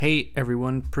Hey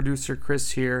everyone, producer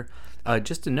Chris here.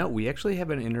 Just a note, we actually have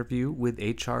an interview with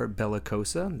HR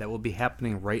Bellicosa that will be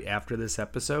happening right after this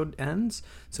episode ends.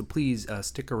 So please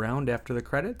stick around after the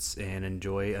credits and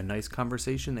enjoy a nice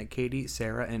conversation that Katie,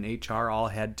 Sara, and HR all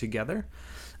had together.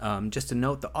 Just a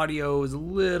note, the audio is a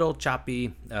little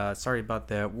choppy. Sorry about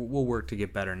that. We'll work to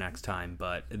get better next time,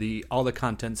 but all the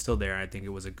content's still there, and I think it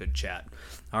was a good chat.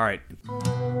 All right.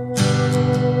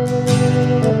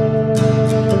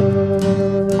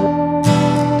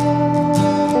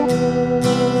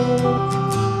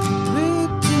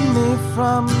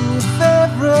 From your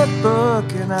favorite book,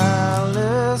 and I'll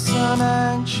listen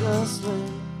anxiously.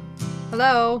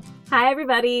 Hello. Hi,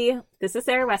 everybody. This is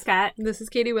Sarah Westcott. This is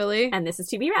Katie Willie. And this is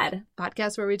To Be Read.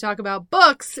 Podcast where we talk about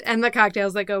books and the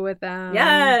cocktails that go with them.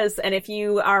 Yes. And if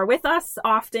you are with us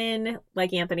often,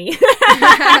 like Anthony, you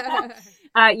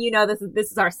know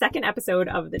this is our second episode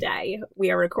of the day. We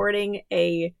are recording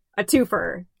a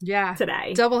twofer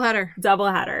today.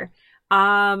 Doubleheader.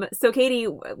 So Katie,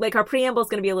 like our preamble is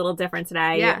going to be a little different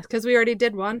today. Yeah, because we already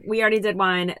did one.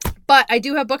 But I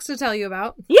do have books to tell you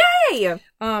about. Yay!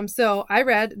 So I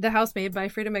read The Housemaid by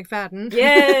Frida McFadden.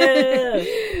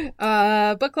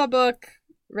 Yeah! Book club book.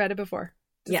 Read it before.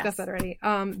 Discussed that already.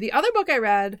 The other book I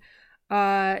read,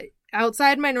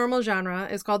 outside my normal genre,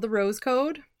 is called The Rose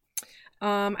Code.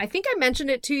 I think I mentioned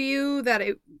it to you that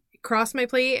it crossed my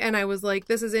plate and I was like,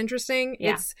 this is interesting.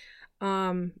 Yeah. It's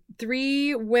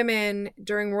 3 women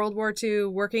during World War II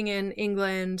working in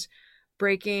England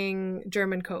breaking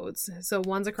German codes. So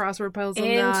one's a crossword puzzle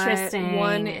nut.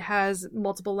 One has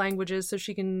multiple languages so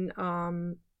she can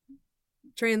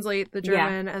translate the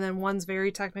German, and then one's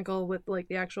very technical with like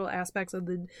the actual aspects of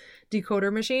the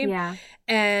decoder machine. Yeah.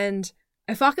 And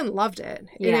I fucking loved it.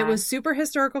 Yeah. And it was super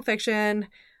historical fiction.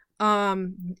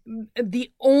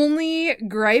 The only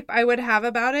gripe I would have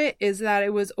about it is that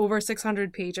it was over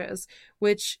 600 pages,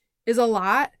 which is a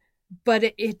lot, but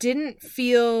it didn't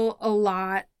feel a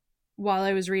lot while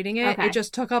I was reading it. Okay. It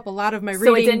just took up a lot of my reading.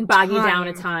 So it didn't bog you time. down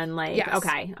a ton. Like, yes.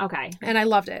 Okay. And I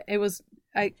loved it. It was,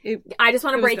 I just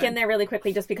want to break in there really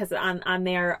quickly just because on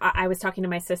there, I was talking to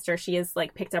my sister. She has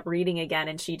like picked up reading again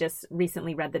and she just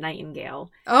recently read The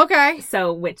Nightingale. Okay.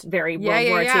 So, which very World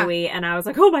War II-y. And I was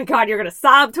like, oh my God, you're going to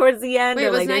sob towards the end. Wait,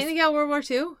 was like, Nightingale World War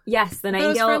II? Yes, The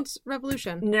Nightingale. That was French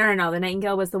Revolution. No. The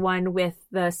Nightingale was the one with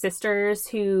the sisters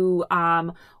who,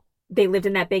 they lived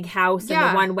in that big house and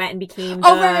the one went and became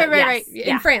right.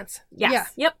 In France. Yes. Yeah.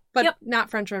 Yep. But not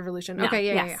French Revolution. No.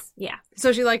 Okay, yeah.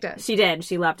 So she liked it. She did.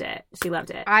 She loved it.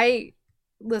 I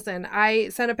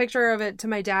sent a picture of it to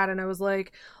my dad and I was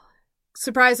like,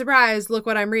 surprise, surprise, look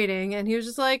what I'm reading. And he was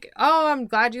just like, oh, I'm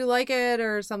glad you like it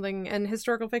or something. And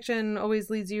historical fiction always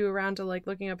leads you around to like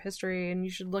looking up history, and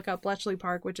you should look up Bletchley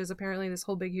Park, which is apparently this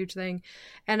whole big, huge thing.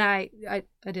 And I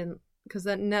didn't. Because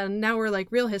now we're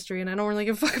like real history, and I don't really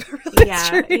give a fuck about real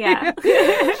history. Yeah.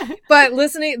 But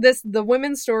listening the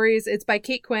women's stories, it's by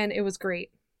Kate Quinn. It was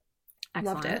great.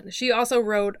 Excellent. Loved it. She also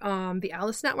wrote the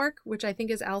Alice Network, which I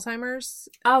think is Alzheimer's.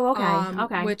 Oh, okay.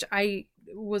 Okay. Which I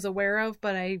was aware of,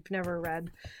 but I've never read.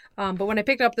 But when I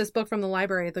picked up this book from the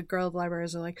library, the girl at the library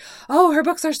was like, "Oh, her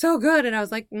books are so good," and I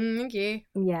was like, "Okay,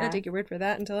 yeah, I'll take your word for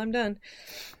that until I'm done."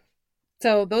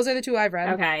 So those are the 2 I've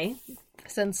read. Okay.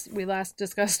 Since we last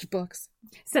discussed books.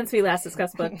 Just a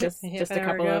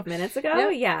couple of minutes ago.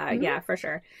 Yeah, for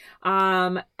sure.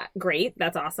 Great.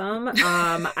 That's awesome.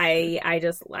 I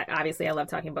just, obviously I love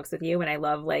talking books with you, and I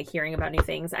love like hearing about new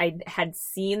things. I had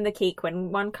seen the Kate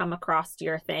Quinn one come across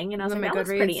your thing, and I was like, that looks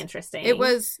pretty interesting. It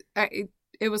was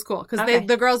cool because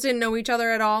the girls didn't know each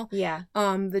other at all. Yeah.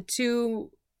 It's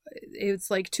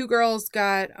like 2 girls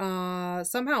got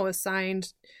somehow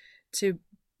assigned to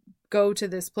go to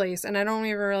this place, and I don't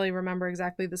even really remember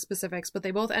exactly the specifics, but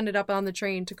they both ended up on the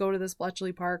train to go to this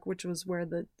Bletchley Park, which was where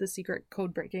the secret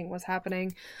code breaking was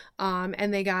happening,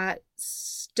 and they got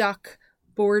stuck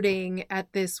boarding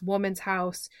at this woman's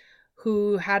house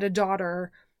who had a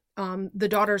daughter. The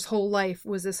daughter's whole life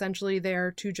was essentially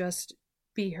there to just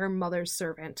be her mother's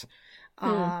servant,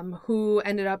 who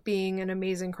ended up being an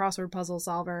amazing crossword puzzle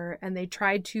solver, and they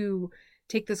tried to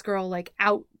take this girl like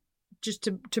out just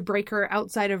to break her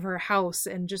outside of her house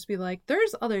and just be like,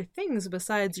 there's other things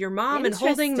besides your mom and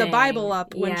holding the Bible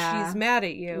up when she's mad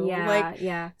at you.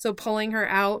 So pulling her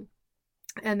out,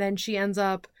 and then she ends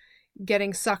up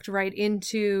getting sucked right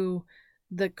into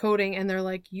the coding, and they're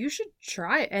like, you should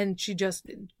try it. And she just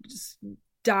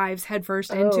dives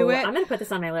headfirst into it. I'm going to put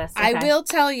this on my list. Okay. I will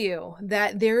tell you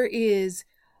that there is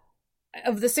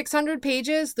of the 600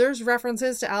 pages, there's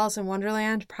references to Alice in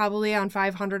Wonderland, probably on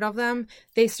 500 of them.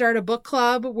 They start a book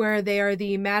club where they are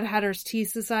the Mad Hatter's Tea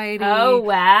Society. Oh,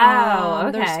 wow.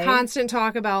 Okay. There's constant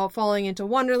talk about falling into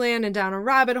Wonderland and down a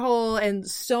rabbit hole and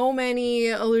so many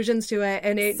allusions to it.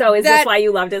 And is this why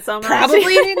you loved it so much? Probably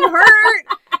didn't hurt.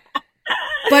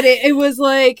 But it was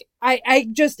like, I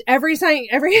just, every time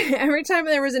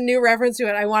there was a new reference to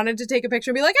it, I wanted to take a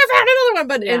picture and be like, I found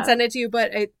another one, and send it to you,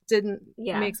 but it didn't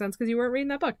make sense because you weren't reading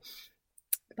that book.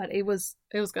 But it was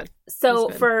good. So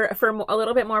for a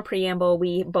little bit more preamble,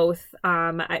 we both, we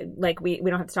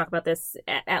don't have to talk about this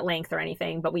at length or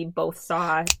anything, but we both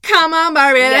saw. Come on,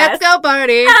 Barbie, let's go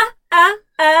party. Yeah.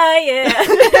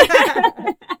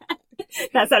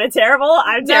 That sounded terrible.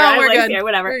 I'm terrible. We're good. Yeah,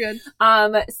 whatever. We're good.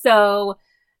 So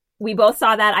we both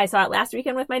saw that. I saw it last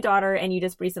weekend with my daughter, and you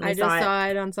just recently saw it. I just saw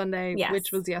it on Sunday,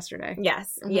 which was yesterday.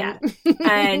 Yes, yeah.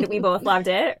 And we both loved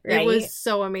it, right? It was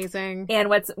so amazing. And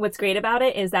what's great about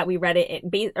it is that we read it,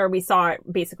 we saw it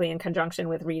basically in conjunction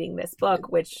with reading this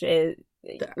book, which is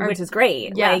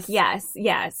great. Yes.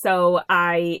 So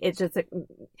it's just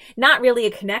not really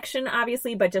a connection,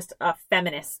 obviously, but just a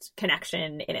feminist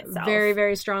connection in itself. Very,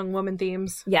 very strong woman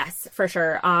themes. Yes, for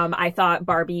sure. I thought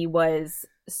Barbie was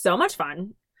so much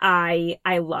fun. I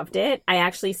loved it. I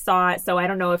actually saw it. So I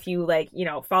don't know if you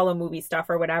follow movie stuff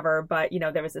or whatever, but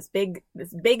there was this big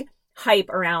hype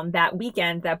around that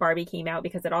weekend that Barbie came out,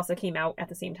 because it also came out at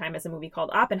the same time as a movie called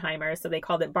Oppenheimer. So they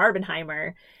called it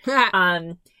Barbenheimer.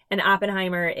 And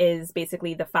Oppenheimer is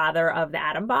basically the father of the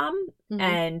atom bomb. Mm-hmm.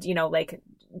 And,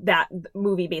 that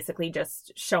movie basically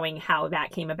just showing how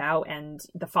that came about and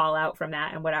the fallout from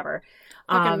that and whatever.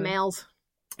 Fucking males.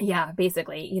 Yeah,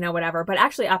 basically, whatever. But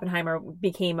actually, Oppenheimer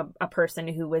became a person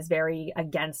who was very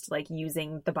against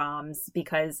using the bombs,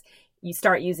 because you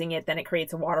start using it, then it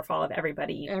creates a waterfall of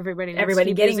everybody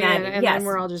getting that, and then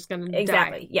we're all just gonna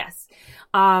die. Yes.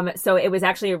 So it was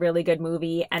actually a really good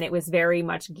movie, and it was very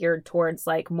much geared towards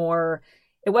more.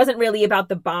 It wasn't really about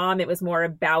the bomb. It was more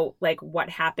about what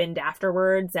happened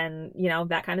afterwards, and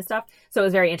that kind of stuff. So it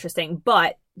was very interesting.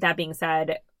 But that being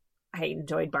said, I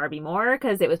enjoyed Barbie more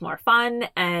because it was more fun,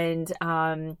 and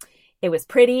it was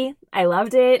pretty. I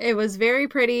loved it. It was very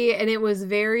pretty, and it was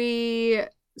very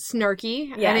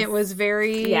snarky, and it was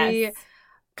very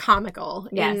comical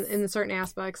in certain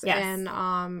aspects. Yes. And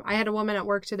I had a woman at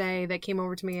work today that came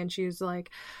over to me, and she was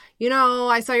like,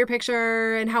 I saw your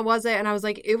picture, and how was it? And I was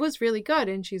like, it was really good.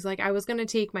 And she's like, I was going to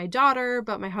take my daughter,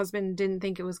 but my husband didn't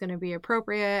think it was going to be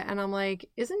appropriate. And I'm like,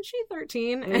 isn't she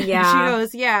 13? And she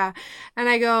goes, yeah. And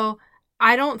I go,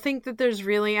 I don't think that there's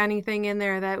really anything in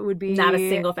there that would be not a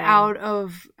single thing out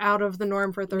of the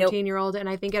norm for a 13-year-old. And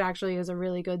I think it actually is a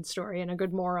really good story and a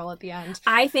good moral at the end.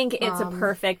 I think it's a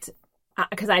perfect,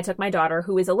 because I took my daughter,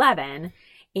 who is 11,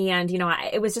 and,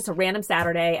 it was just a random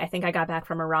Saturday. I think I got back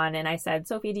from a run, and I said,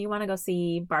 Sophie, do you want to go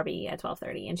see Barbie at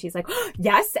 12:30? And she's like, oh,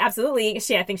 yes, absolutely.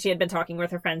 I think she had been talking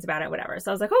with her friends about it, whatever. So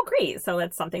I was like, oh, great. So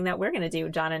that's something that we're going to do.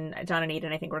 John and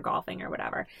Aiden, I think, we're golfing or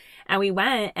whatever. And we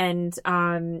went, and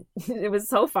it was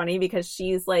so funny because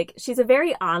she's a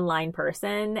very online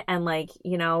person. And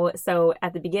so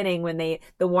at the beginning, when the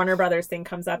Warner Brothers thing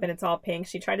comes up and it's all pink,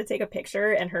 she tried to take a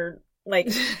picture, and her the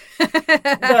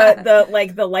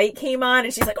light came on,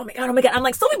 and she's like, oh my god. I'm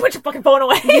like, Sophie, put your fucking phone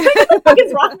away. What the fuck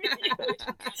is wrong with you?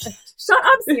 Shut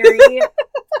up, Siri.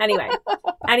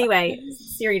 Anyway,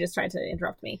 Siri just tried to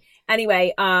interrupt me.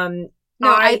 Anyway, I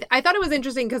thought it was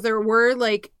interesting because there were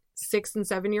 6 and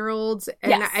 7-year-olds,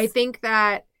 and I think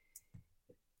that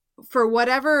for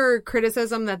whatever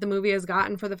criticism that the movie has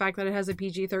gotten for the fact that it has a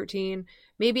PG-13,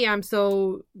 maybe I'm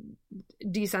so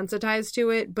desensitized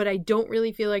to it, but I don't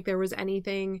really feel like there was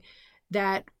anything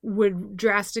that would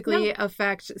drastically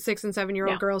affect 6 and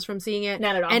 7-year-old girls from seeing it.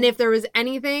 Not at all. And if there was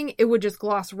anything, it would just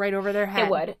gloss right over their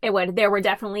head. It would. There were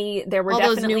definitely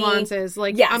those nuances,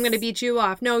 I'm going to beat you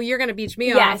off. No, you're going to beat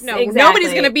me off. No, exactly.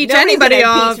 Nobody's going to beat anybody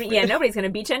off. Nobody's going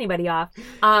to beat anybody off.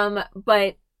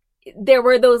 But there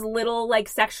were those little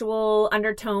sexual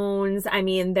undertones. I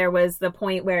mean, there was the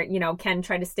point where Ken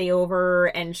tried to stay over,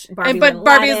 and Barbie wouldn't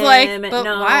let him. Like, but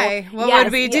no. Why? What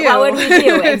would we do? What would we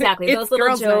do? Exactly. Those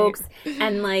little jokes.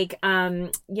 Night.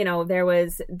 And there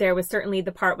was certainly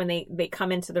the part when they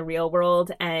come into the real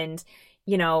world, and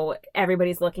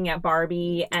everybody's looking at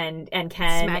Barbie and Ken.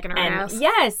 Smacking her ass.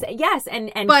 Yes. And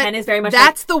Ken is very much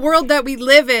that's the world that we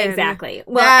live in. Exactly.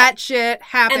 Well, that shit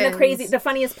happened. And the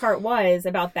funniest part was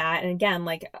about that, and again,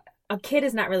 a kid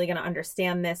is not really going to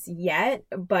understand this yet,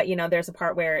 but you know, there's a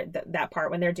part where that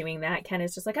part when they're doing that, Ken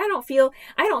is just like, I don't feel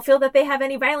that they have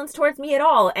any violence towards me at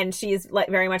all, and she's like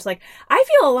very much like, I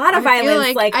feel a lot of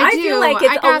violence, like I feel like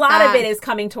it's a lot of it is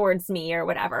coming towards me or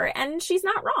whatever, and she's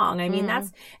not wrong. I mean,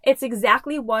 it's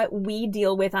exactly what we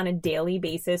deal with on a daily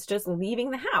basis, just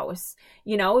leaving the house.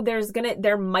 You know,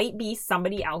 there might be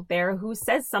somebody out there who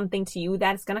says something to you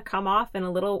that's going to come off in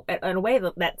a way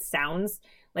that sounds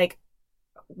like,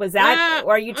 was that,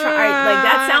 or are you trying, like,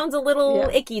 that sounds a little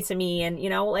icky to me. And, you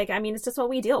know, like, I mean, it's just what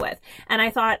we deal with. And I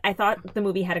thought the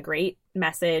movie had a great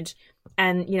message.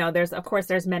 And, you know, there's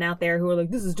men out there who are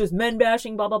like, this is just men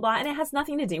bashing, blah, blah, blah. And it has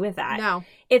nothing to do with that. No.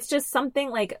 It's just something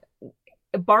like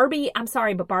Barbie, I'm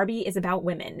sorry, but Barbie is about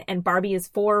women, and Barbie is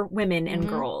for women and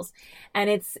girls.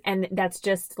 And that's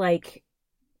just like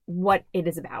what it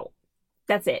is about.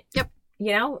 That's it. Yep.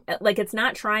 You know, like, it's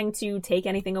not trying to take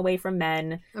anything away from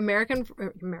men. America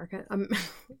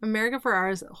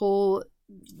Ferrera's whole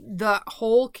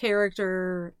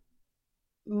character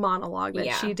monologue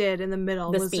that she did in the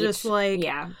middle was speech. Just like,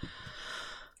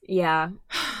 yeah.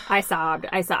 I sobbed.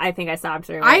 I think I sobbed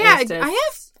through it. I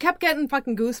have kept getting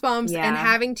fucking goosebumps and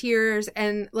having tears,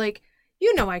 and like,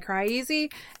 you know, I cry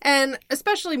easy, and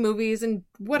especially movies and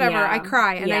whatever, I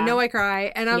cry, and I know I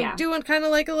cry, and I'm doing kind of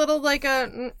like a little like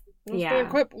a.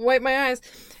 Wipe my eyes.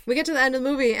 We get to the end of the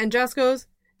movie, and Jess goes,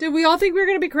 "Did we all think we were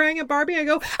going to be crying at Barbie?" I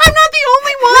go, "I'm not the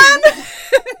only one."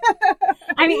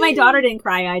 I mean, my daughter didn't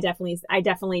cry. I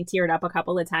definitely teared up a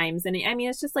couple of times, and I mean,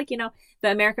 it's just like, you know,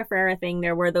 the America Ferrera thing.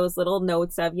 There were those little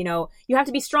notes of, you know, you have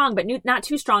to be strong, but not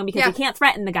too strong because you can't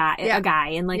threaten a guy,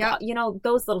 and like, you know,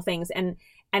 those little things, and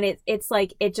it's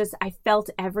like, it just, I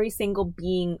felt every single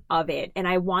being of it, and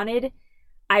I wanted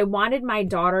my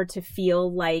daughter to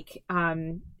feel like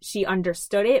she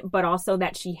understood it, but also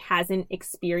that she hasn't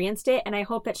experienced it. And I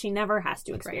hope that she never has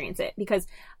to experience it, because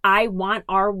I want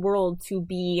our world to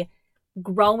be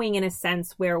growing in a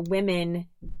sense where women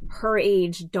her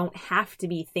age don't have to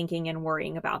be thinking and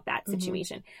worrying about that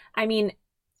situation. I mean,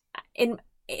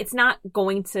 it's not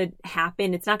going to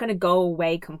happen. It's not going to go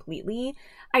away completely.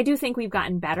 I do think we've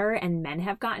gotten better, and men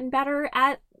have gotten better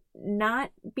at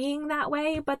not being that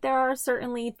way, but there are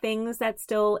certainly things that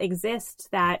still exist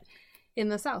that in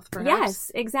the South, perhaps.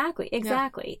 Yes, exactly.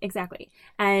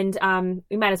 And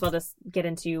we might as well just get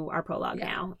into our prologue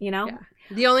now, you know?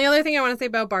 The only other thing I want to say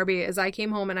about Barbie is I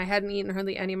came home and I hadn't eaten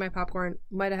hardly any of my popcorn.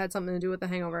 Might have had something to do with the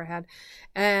hangover I had.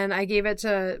 And I gave it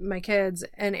to my kids,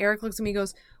 and Eric looks at me and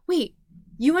goes, "Wait,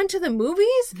 you went to the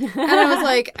movies?" And I was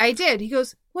like, "I did." He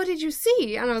goes, "What did you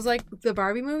see?" And I was like, "The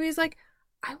Barbie movie." He's like,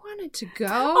 "I wanted to go."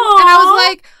 Aww. And I was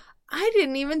like, "I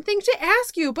didn't even think to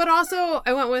ask you." But also,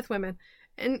 I went with women.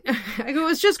 And I go,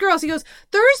 "It's just girls." He goes,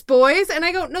 "There's boys." And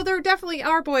I go, "No, there definitely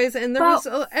are boys." And there was,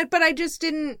 but I just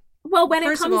didn't. Well, when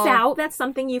it comes out, that's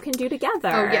something you can do together.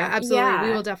 Oh, yeah, absolutely. Yeah.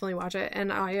 We will definitely watch it.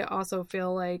 And I also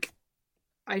feel like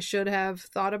I should have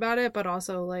thought about it, but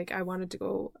also, like, I wanted to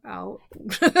go out.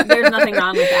 There's nothing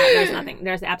wrong with that.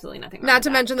 There's absolutely nothing wrong Not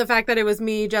to mention the fact that it was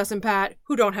me, Jess, and Pat,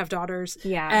 who don't have daughters.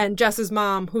 Yeah. And Jess's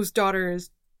mom, whose daughter is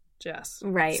Jess.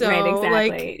 Right, exactly.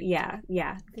 Like,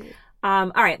 yeah.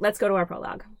 All right, let's go to our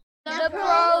prologue. The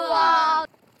prologue!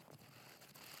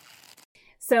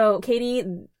 So, Katie,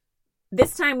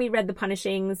 this time we read The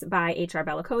Punishings by H.R.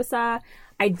 Bellicosa.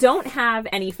 I don't have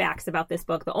any facts about this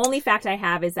book. The only fact I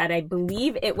have is that I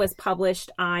believe it was published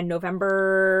on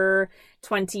November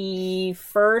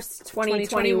 21st,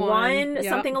 2021, yep.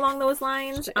 Something along those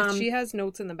lines. She has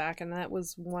notes in the back, and that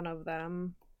was one of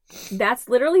them. That's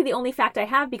literally the only fact I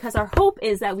have, because our hope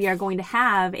is that we are going to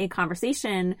have a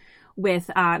conversation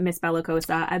with Miss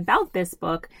Bellicosa about this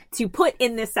book to put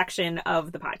in this section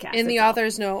of the podcast. In the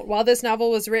author's note, while this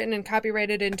novel was written and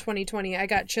copyrighted in 2020, I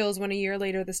got chills when a year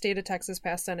later the state of Texas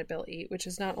passed Senate Bill 8, which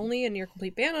is not only a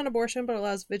near-complete ban on abortion, but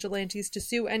allows vigilantes to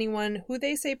sue anyone who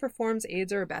they say performs,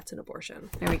 aids, or abets an abortion.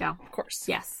 There we go. Of course.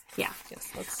 Yes. Yeah.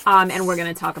 Yes. And we're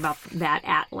going to talk about that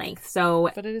at length. So,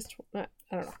 but it is. I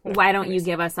don't know. Why don't you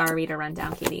give us our reader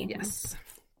rundown, Katie? Yes.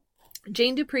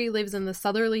 Jane Dupree lives in the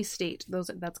southerly state,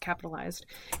 that's capitalized,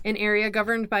 an area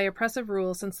governed by oppressive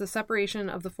rule since the separation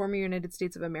of the former United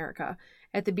States of America.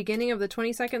 At the beginning of the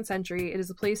 22nd century, it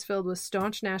is a place filled with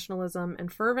staunch nationalism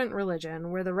and fervent religion,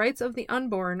 where the rights of the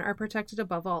unborn are protected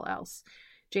above all else.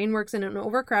 Jane works in an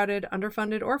overcrowded,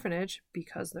 underfunded orphanage,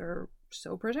 because they're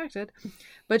so protected,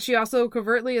 but she also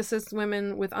covertly assists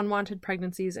women with unwanted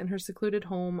pregnancies in her secluded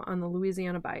home on the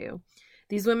Louisiana Bayou.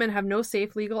 These women have no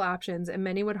safe legal options, and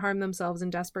many would harm themselves in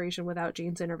desperation without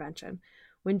Jane's intervention.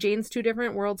 When Jane's two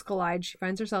different worlds collide, she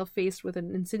finds herself faced with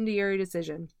an incendiary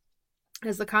decision.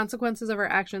 As the consequences of her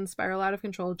actions spiral out of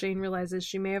control, Jane realizes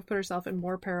she may have put herself in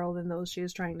more peril than those she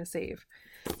is trying to save.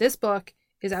 This book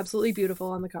is absolutely beautiful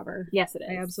on the cover. Yes, it is.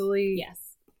 I absolutely yes.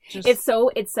 It's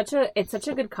such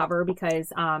a good cover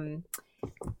because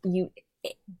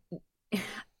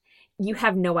you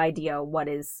have no idea what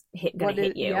is going to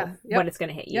hit you, what it's going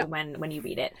to hit you when you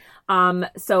read it.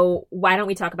 So why don't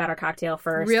we talk about our cocktail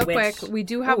first? Real quick, we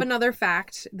do have another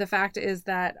fact. The fact is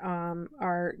that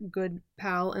our good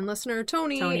pal and listener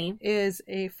Tony is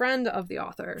a friend of the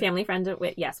author, family friend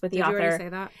with the author. Did you already say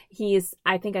that?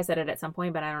 I think I said it at some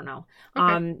point, but I don't know.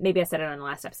 Okay. Maybe I said it on the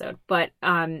last episode. But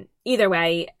either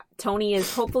way, Tony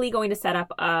is hopefully going to set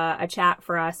up a chat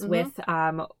for us with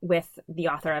the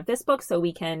author of this book, so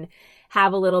we can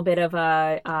have a little bit of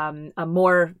a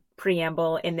more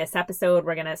preamble in this episode.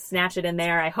 We're gonna snatch it in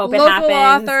there. I hope it happens. Local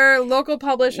author, local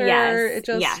publisher. Yes, it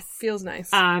just feels nice.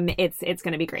 It's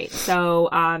gonna be great. So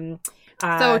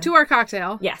so to our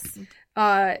cocktail. Yes.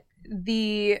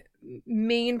 The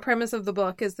main premise of the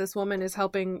book is this woman is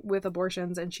helping with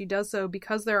abortions, and she does so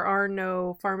because there are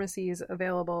no pharmacies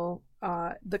available.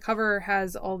 The cover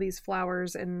has all these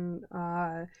flowers and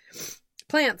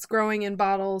plants growing in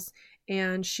bottles,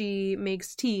 and she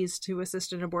makes teas to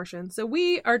assist in abortion. So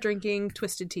we are drinking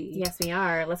twisted tea. Yes, we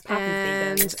are. Let's pop these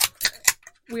things.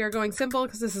 We are going simple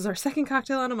because this is our second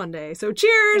cocktail on a Monday. So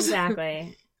cheers!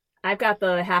 Exactly. I've got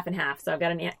the half and half, so I've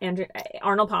got an Andrew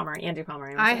Palmer.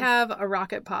 I have a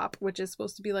Rocket Pop, which is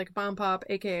supposed to be like a bomb pop,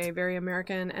 aka very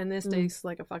American, and this tastes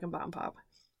like a fucking bomb pop.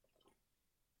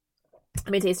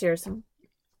 Let me taste yours.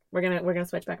 We're gonna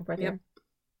switch back and forth here.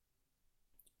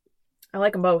 I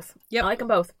like them both. Yep. I like them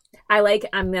both.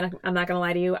 I'm not gonna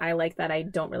lie to you. I like that I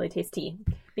don't really taste tea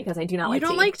because I do not like tea. You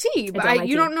don't like tea, but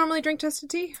you don't normally drink twisted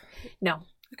tea? No.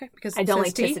 Okay, because I don't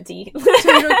like twisted tea.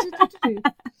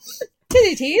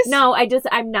 Titty teas? No,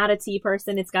 I'm not a tea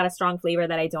person. It's got a strong flavor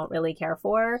that I don't really care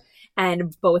for.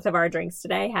 And both of our drinks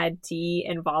today had tea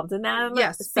involved in them.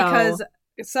 Yes, because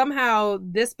somehow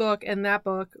this book and that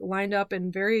book lined up in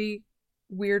very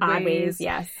weird ways.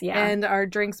 Yes, yeah. And our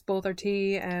drinks both are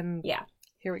tea, and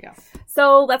here we go.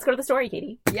 So let's go to the story,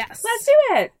 Katie. Yes. Let's do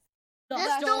it.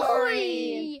 The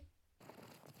story.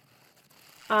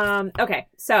 Okay,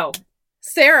 so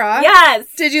Sarah. Yes.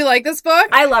 Did you like this book?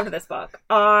 I loved this book.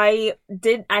 I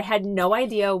had no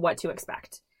idea what to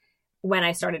expect when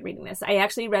I started reading this. I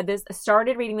actually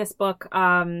started reading this book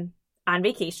on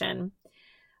vacation.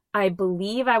 I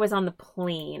believe I was on the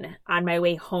plane on my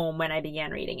way home when I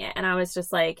began reading it. And I was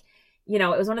just like, it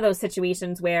was one of those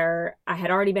situations where I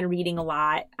had already been reading a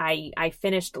lot. I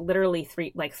finished literally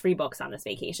three books on this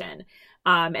vacation.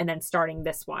 And then starting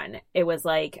this one, it was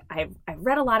like, I've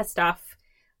read a lot of stuff.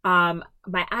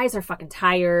 My eyes are fucking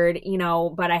tired,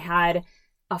 but I had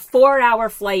a 4-hour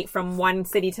flight from one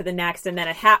city to the next, and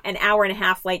then an hour and a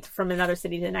half flight from another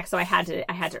city to the next. So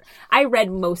I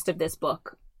read most of this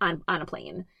book on a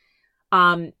plane.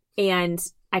 And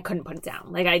I couldn't put it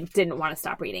down. Like, I didn't want to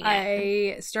stop reading it.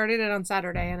 I started it on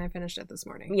Saturday and I finished it this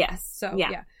morning. Yes. So,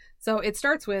 yeah. So it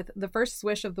starts with the first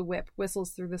swish of the whip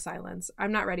whistles through the silence.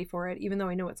 I'm not ready for it, even though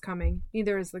I know it's coming.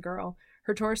 Neither is the girl.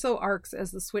 Her torso arcs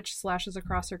as the switch slashes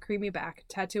across her creamy back,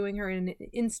 tattooing her in an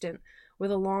instant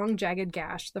with a long, jagged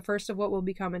gash, the first of what will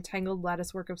become a tangled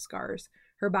latticework of scars.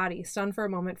 Her body, stunned for a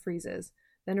moment, freezes.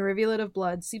 Then a rivulet of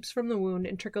blood seeps from the wound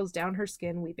and trickles down her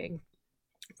skin, weeping.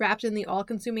 Wrapped in the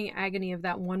all-consuming agony of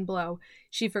that one blow,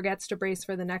 she forgets to brace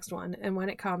for the next one, and when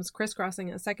it comes, crisscrossing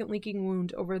a second leaking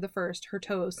wound over the first, her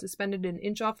toes, suspended an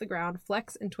inch off the ground,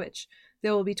 flex and twitch.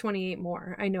 There will be 28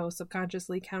 more, I know,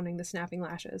 subconsciously counting the snapping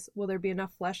lashes. Will there be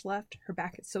enough flesh left? Her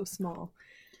back is so small.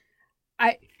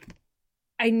 I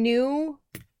knew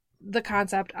the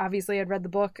concept. Obviously, I'd read the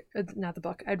book. Not the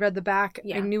book. I'd read the back.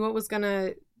 Yeah. I knew it was going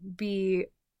to be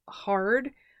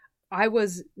hard. I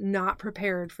was not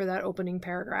prepared for that opening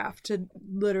paragraph to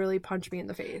literally punch me in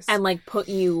the face. And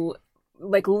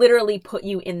literally put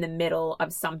you in the middle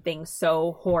of something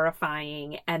so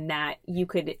horrifying and that you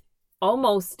could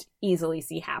almost easily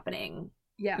see happening.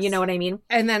 Yes. You know what I mean?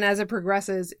 And then as it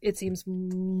progresses, it seems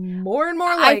more and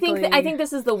more likely. I think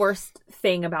this is the worst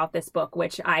thing about this book,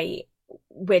 which I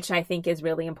think is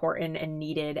really important and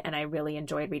needed, and I really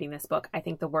enjoyed reading this book. I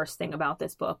think the worst thing about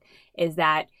this book is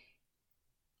that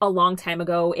a long time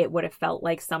ago, it would have felt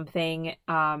like something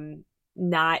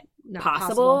not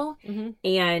possible. Mm-hmm.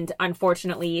 And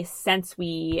unfortunately, since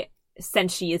she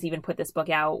has even put this book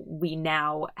out, we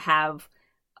now have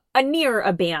a near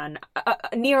ban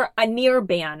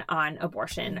on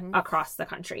abortion across the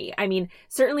country. I mean,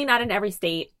 certainly not in every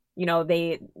state.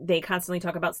 They constantly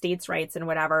talk about states' rights and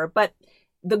whatever, but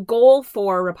the goal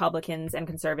for Republicans and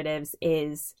conservatives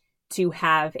is to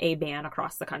have a ban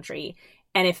across the country.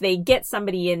 And if they get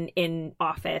somebody in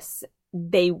office,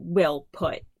 they will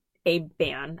put a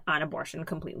ban on abortion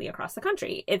completely across the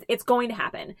country. It's going to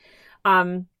happen.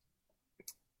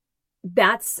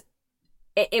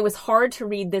 It was hard to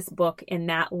read this book in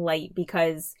that light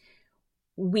because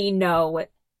we know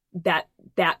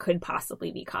that could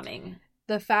possibly be coming.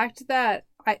 The fact that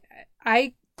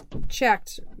I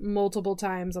checked multiple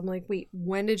times. I'm like, wait,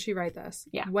 when did she write this?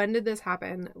 Yeah. When did this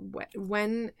happen?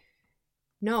 When?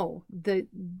 No, the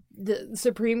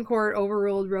Supreme Court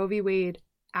overruled Roe v. Wade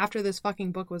after this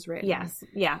fucking book was written. Yes.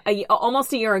 Yeah.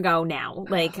 Almost a year ago now.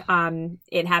 Like,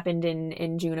 it happened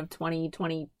in June of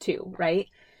 2022, right?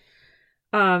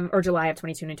 Or July of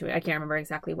 2022. I can't remember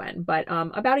exactly when, but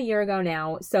about a year ago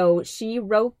now. So she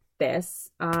wrote this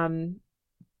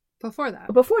before that.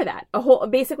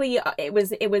 Basically it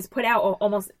was put out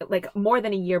almost like more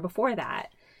than a year before that.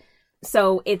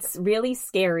 So it's really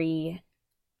scary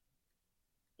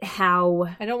how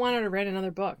I don't want her to write another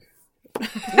book.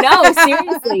 No,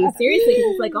 seriously,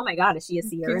 it's like, oh my god, is she a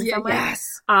seer in some way?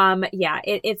 Yes. Yeah,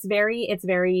 it's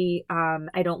very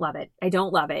I don't love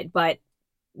it, but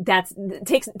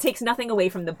takes nothing away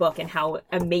from the book and how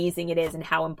amazing it is and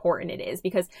how important it is,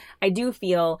 because I do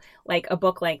feel like a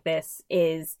book like this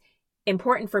is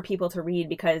important for people to read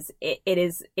because it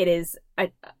is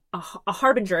a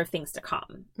harbinger of things to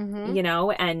come, you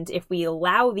know, and if we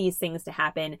allow these things to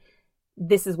happen,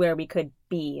 this is where we could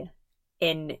be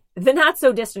in the not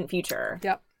so distant future.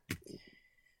 Yep.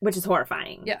 Which is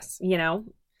horrifying. Yes. You know?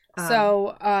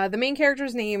 So the main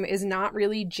character's name is not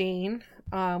really Jane.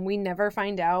 We never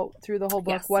find out through the whole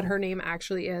book what her name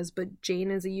actually is, but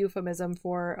Jane is a euphemism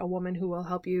for a woman who will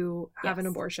help you have an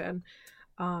abortion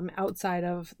outside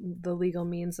of the legal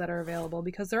means that are available,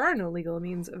 because there are no legal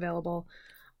means available.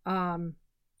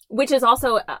 Which is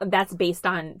also that's based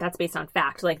on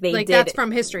fact. Like they did, that's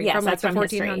from history, yes, from like the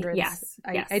 1400s. History. Yes,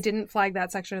 I didn't flag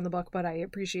that section in the book, but I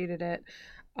appreciated it.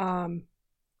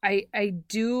 I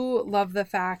do love the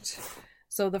fact.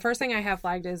 So the first thing I have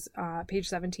flagged is page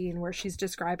 17, where she's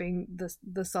describing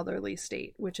the southerly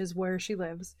state, which is where she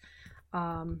lives.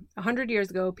 100 years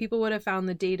ago, people would have found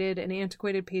the dated and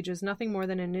antiquated pages nothing more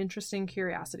than an interesting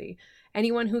curiosity.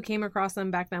 Anyone who came across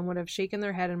them back then would have shaken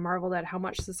their head and marveled at how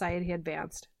much society had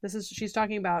advanced. She's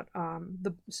talking about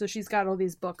so she's got all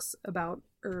these books about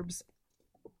herbs.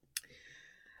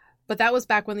 But that was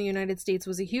back when the United States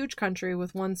was a huge country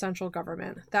with one central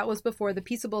government. That was before the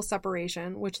peaceable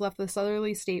separation, which left the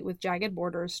southerly state with jagged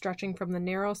borders stretching from the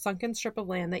narrow, sunken strip of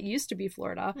land that used to be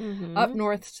Florida, up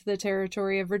north to the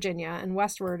territory of Virginia, and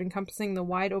westward encompassing the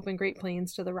wide open Great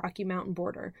Plains to the Rocky Mountain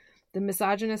border. The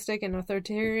misogynistic and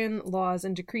authoritarian laws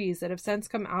and decrees that have since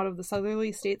come out of the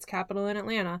southerly state's capital in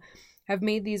Atlanta have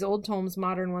made these old tomes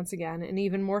modern once again, and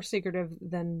even more secretive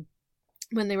than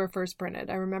when they were first printed.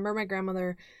 I remember my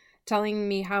grandmother telling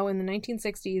me how in the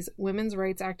 1960s, women's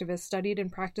rights activists studied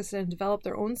and practiced and developed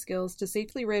their own skills to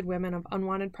safely rid women of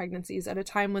unwanted pregnancies at a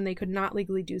time when they could not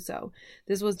legally do so.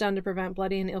 This was done to prevent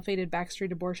bloody and ill-fated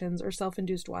backstreet abortions or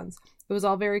self-induced ones. It was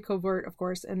all very covert, of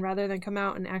course, and rather than come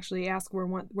out and actually ask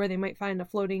where they might find a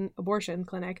floating abortion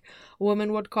clinic, a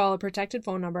woman would call a protected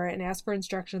phone number and ask for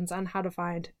instructions on how to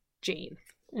find Jane.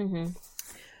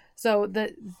 So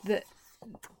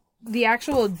the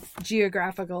actual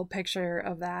geographical picture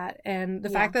of that, and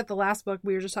the fact that the last book,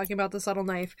 we were just talking about The Subtle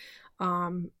Knife,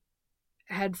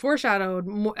 had foreshadowed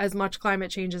as much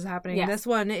climate change is happening. Yes. This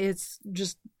one is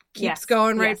just keeps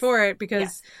going right for it,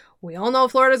 because we all know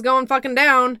Florida's going fucking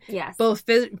down. Yes. Both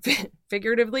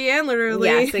figuratively and literally.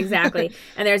 Yes, exactly.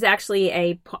 And there's actually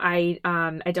I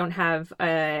don't have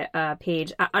a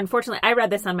page. Unfortunately, I read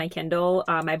this on my Kindle.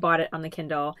 I bought it on the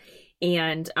Kindle,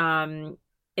 and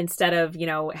instead of, you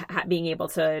know, being able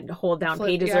to hold down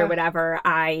pages or whatever,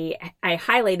 I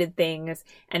highlighted things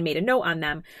and made a note on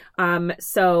them.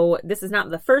 So this is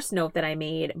not the first note that I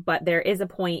made, but there is a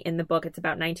point in the book, it's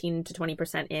about 19 to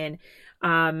 20% in,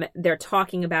 they're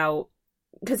talking about,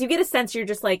 because you get a sense, you're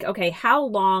just like, okay, how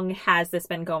long has this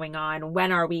been going on?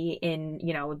 When are we in,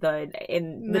 you know, the timeline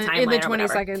in the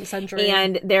 22nd century?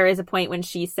 And there is a point when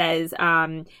she says,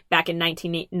 back in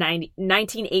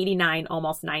 1989,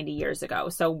 almost 90 years ago.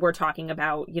 So we're talking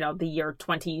about, you know, the year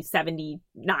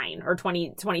 2079 or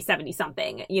 2070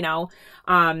 something, you know?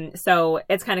 So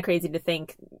it's kind of crazy to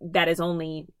think that is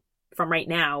only from right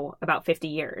now about 50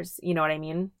 years. You know what I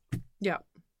mean? Yeah.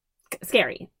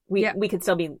 Scary. We could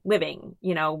still be living,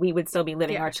 you know, we would still be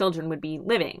living. Our children would be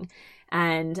living.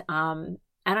 And I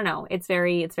don't know. It's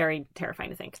very terrifying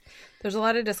to think. There's a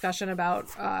lot of discussion about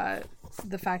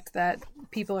the fact that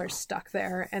people are stuck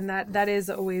there. And that is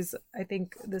always, I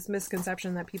think, this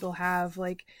misconception that people have.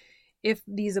 Like, if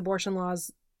these abortion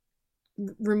laws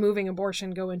removing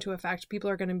abortion go into effect, people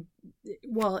are going to,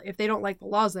 well, if they don't like the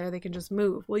laws there, they can just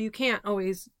move. Well, you can't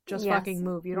always just fucking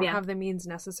move. You don't have the means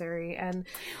necessary. And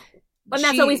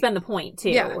that's always been the point too.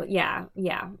 Yeah.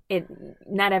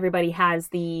 Not everybody has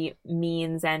the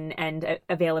means and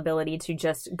availability to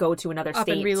just go to another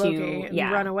state and relocate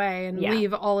and run away and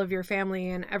leave all of your family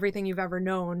and everything you've ever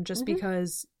known just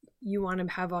because you want to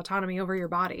have autonomy over your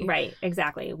body. Right,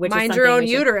 exactly. Mind your own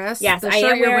uterus. Yes, I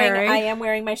am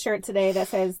wearing my shirt today that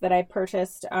says that I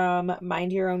purchased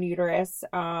Mind Your Own Uterus.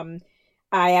 I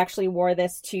actually wore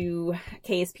this to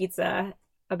Kay's Pizza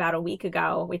about a week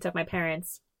ago. We took my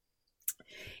parents.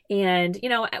 And, you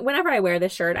know, whenever I wear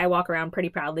this shirt, I walk around pretty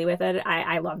proudly with it.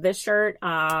 I love this shirt.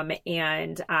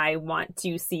 And I want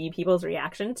to see people's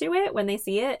reaction to it when they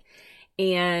see it.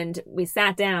 And we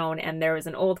sat down and there was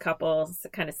an old couple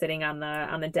kind of sitting on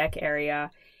the deck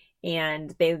area,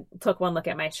 and they took one look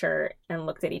at my shirt and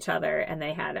looked at each other, and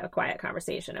they had a quiet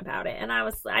conversation about it. And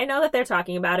I know that they're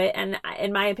talking about it. And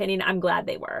in my opinion, I'm glad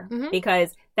they were,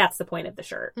 because that's the point of the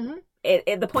shirt.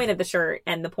 The point of the shirt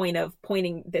and the point of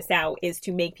pointing this out is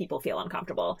to make people feel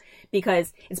uncomfortable,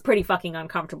 because it's pretty fucking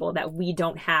uncomfortable that we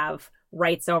don't have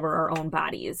rights over our own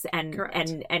bodies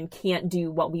and can't do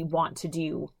what we want to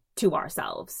do to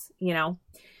ourselves, you know?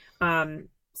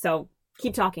 So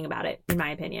keep talking about it, in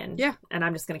my opinion. Yeah. And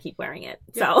I'm just going to keep wearing it.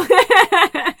 Yeah. So.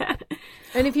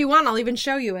 And if you want, I'll even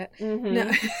show you it. No.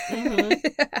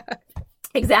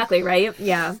 Exactly, right?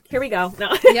 Yeah. Here we go.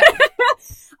 No.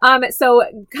 Yeah. So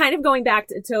kind of going back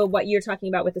to what you're talking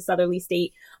about with the southerly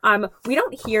state, we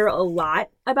don't hear a lot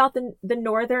about the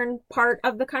northern part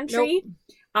of the country.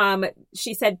 Nope.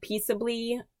 She said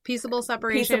peaceable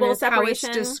separation is how it's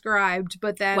described,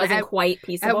 but then wasn't quite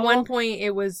peaceable. At one point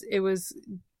it was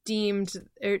deemed,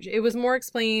 it was more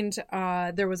explained,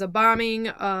 there was a bombing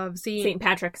of St.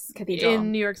 Patrick's Cathedral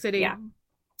in New York City,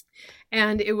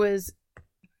 and it was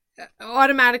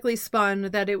automatically spun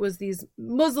that it was these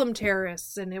Muslim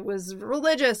terrorists and it was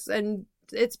religious and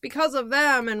it's because of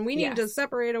them and we need to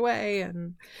separate away,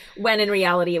 and when in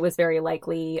reality it was very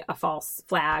likely a false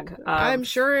flag. I'm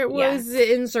sure it was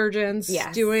insurgents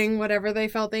doing whatever they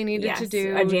felt they needed to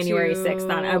do. A January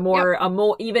 6th on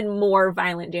a even more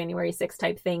violent January 6th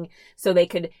type thing, so they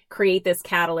could create this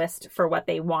catalyst for what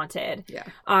they wanted.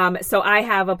 So I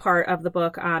have a part of the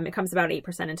book. It comes about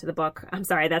 8% into the book. I'm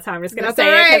sorry, that's how I'm just going to say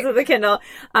it because of the Kindle.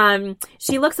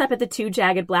 She looks up at the two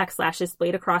jagged black slashes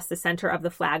splayed across the center of the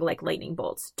flag like lightning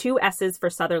bolts, 2 S's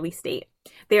for southerly state.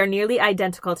 They are nearly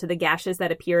identical to the gashes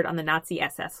that appeared on the Nazi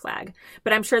SS flag.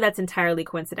 But I'm sure that's entirely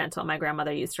coincidental, my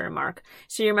grandmother used to remark.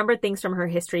 She remembered things from her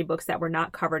history books that were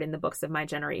not covered in the books of my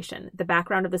generation. The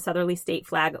background of the southerly state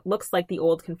flag looks like the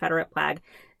old Confederate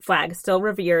flag still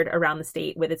revered around the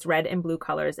state with its red and blue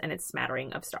colors and its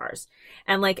smattering of stars.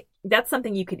 And like, that's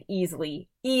something you could easily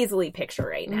picture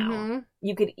right now.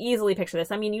 You could easily picture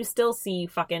this. I mean, you still see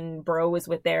fucking bros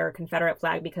with their Confederate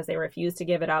flag because they refuse to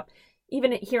give it up.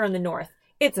 Even here in the North,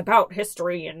 it's about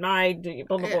history and my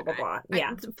blah, blah, blah, blah, blah.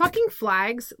 Yeah. Fucking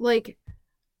flags, like,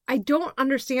 I don't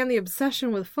understand the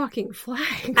obsession with fucking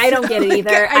flags. I don't get it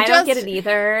either. I don't get it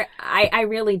either. I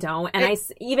really don't. And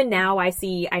even now I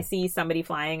see somebody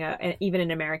flying even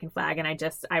an American flag, and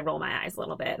I roll my eyes a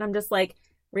little bit. And I'm just like,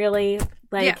 really?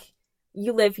 Like,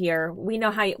 you live here. We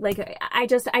know how you, like, I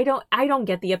don't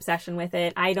get the obsession with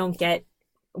it. I don't get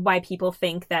why people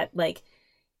think that, like,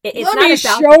 it's Let not me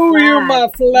about show you my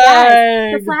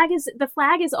flag. Yes, the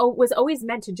flag was always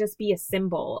meant to just be a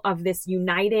symbol of this the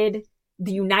United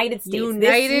States.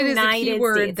 United is a key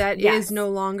word that is no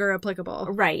longer applicable.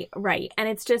 Right. And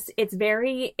it's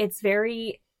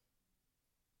very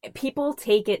people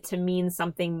take it to mean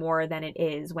something more than it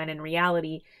is, when in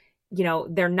reality, you know,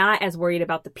 they're not as worried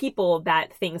about the people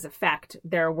that things affect.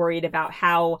 They're worried about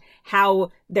how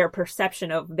their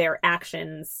perception of their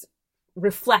actions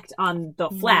reflect on the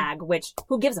flag, which,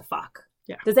 who gives a fuck?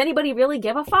 Yeah. Does anybody really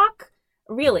give a fuck?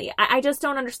 Really? I just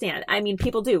don't understand. I mean,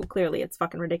 people do. Clearly, it's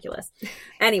fucking ridiculous.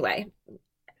 Anyway,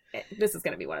 this is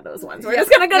going to be one of those ones. We're just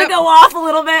going to go off a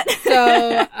little bit.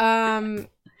 So,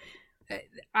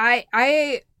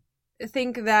 I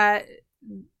think that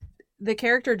the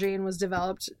character Jane was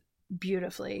developed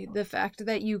beautifully. The fact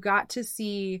that you got to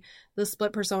see the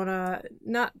split persona,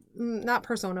 not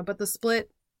persona, but the split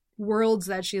worlds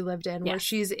that she lived in, where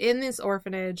she's in this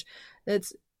orphanage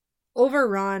that's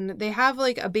overrun. They have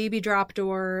like a baby drop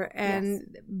door,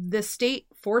 and the state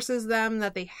forces them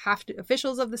that they have to,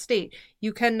 officials of the state,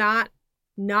 you cannot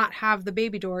not have the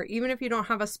baby door, even if you don't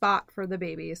have a spot for the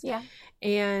babies.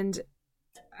 And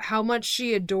how much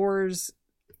she adores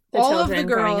all of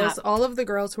the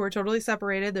girls who are totally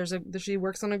separated. She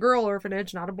works on a girl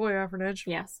orphanage, not a boy orphanage.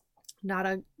 Yes. Not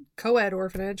a co-ed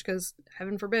orphanage, because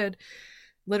heaven forbid,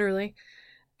 literally.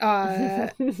 So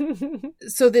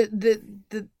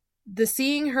the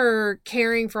seeing her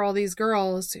caring for all these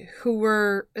girls who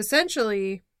were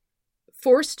essentially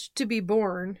forced to be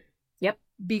born. Yep.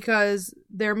 Because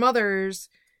their mothers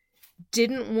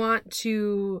didn't want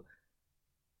to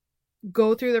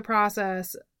go through the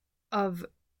process of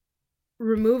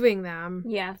removing them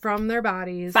from their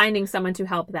bodies, finding someone to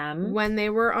help them when they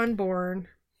were unborn,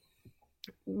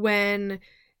 when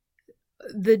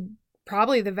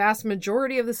probably the vast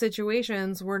majority of the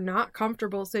situations were not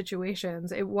comfortable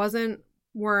situations. It wasn't,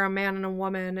 we're a man and a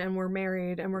woman and we're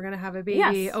married and we're going to have a baby.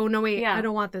 Yes. Oh, no, wait, I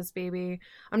don't want this baby.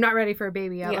 I'm not ready for a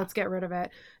baby yet. Let's get rid of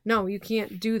it. No, you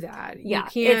can't do that. Yeah.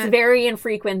 It's very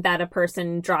infrequent that a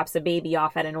person drops a baby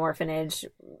off at an orphanage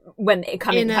when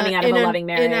coming out of a loving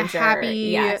marriage. In a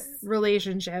happy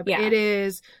relationship. Yeah. It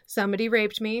is, somebody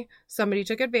raped me. Somebody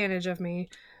took advantage of me.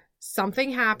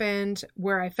 Something happened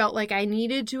where I felt like I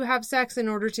needed to have sex in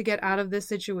order to get out of this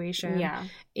situation. Yeah.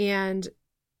 And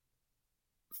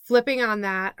flipping on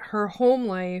that, her home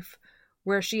life,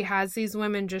 where she has these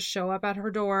women just show up at her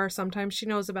door. Sometimes she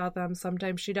knows about them,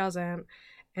 sometimes she doesn't.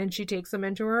 And she takes them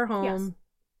into her home. Yes.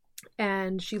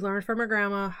 And she learned from her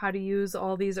grandma how to use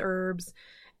all these herbs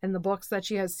and the books that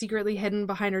she has secretly hidden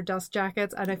behind her dust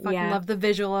jackets. And I fucking love the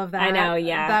visual of that. I know,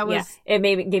 That was... It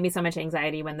gave me so much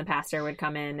anxiety when the pastor would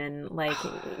come in and, like,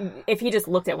 if he just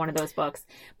looked at one of those books.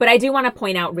 But I do want to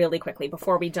point out really quickly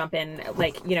before we jump in,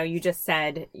 like, you know, you just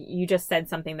said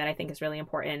something that I think is really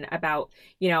important about,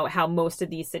 you know, how most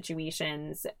of these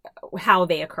situations, how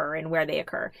they occur and where they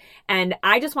occur. And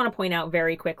I just want to point out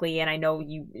very quickly, and I know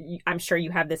I'm sure you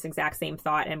have this exact same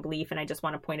thought and belief, and I just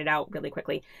want to point it out really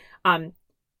quickly.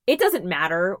 It doesn't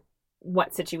matter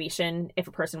what situation. If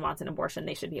a person wants an abortion,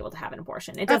 they should be able to have an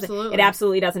abortion. It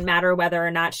absolutely doesn't matter whether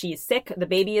or not she's sick, the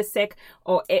baby is sick,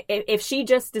 or if she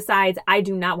just decides, I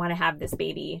do not want to have this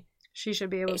baby, she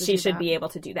should be able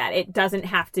to do that. It doesn't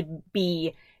have to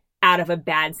be out of a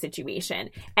bad situation.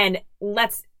 And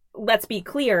let's be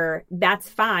clear, that's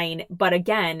fine. But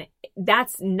again,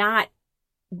 that's not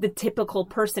the typical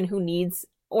person who needs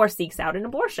or seeks out an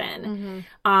abortion.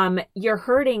 Mm-hmm. You're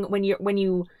hurting when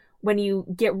you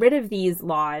get rid of these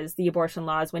laws, the abortion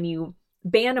laws, when you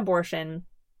ban abortion,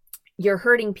 you're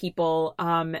hurting people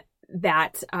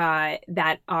that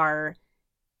are,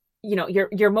 you know,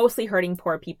 you're mostly hurting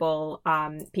poor people,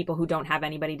 people who don't have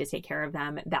anybody to take care of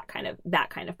them, that kind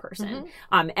of person,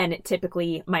 mm-hmm. And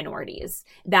typically minorities.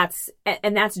 That's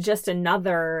just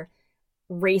another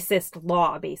racist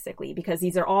law, basically, because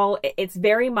these are all, it's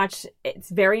very much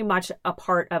a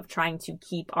part of trying to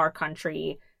keep our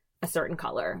country a certain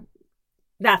color.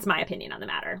 That's my opinion on the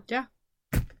matter. Yeah.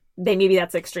 Maybe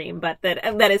that's extreme, but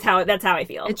that's how I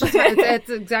feel. It's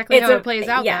exactly how it plays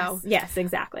out, though. Yes,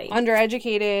 exactly.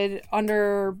 Undereducated,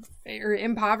 or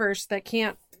impoverished, that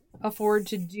can't afford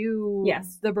to do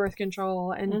the birth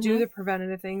control and mm-hmm. do the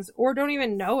preventative things, or don't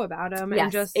even know about them,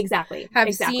 and just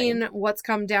have seen what's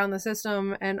come down the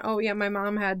system, and my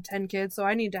mom had 10 kids, so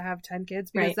I need to have 10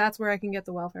 kids because that's where I can get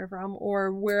the welfare from,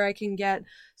 or where I can get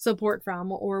support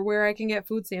from, or where I can get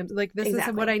food stamps. Like, this is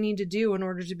what I need to do in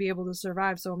order to be able to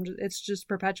survive. So it's just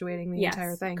perpetuating the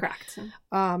entire thing. Correct.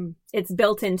 It's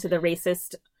built into the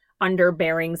racist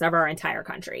underbearings of our entire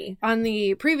country. On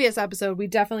the previous episode, we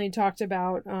definitely talked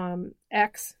about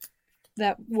X,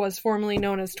 that was formerly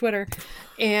known as Twitter,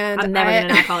 and I'm never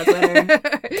gonna not call it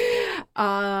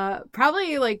Twitter.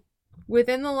 Probably like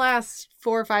within the last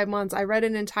 4 or 5 months, I read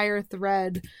an entire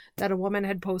thread that a woman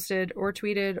had posted or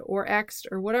tweeted or X'd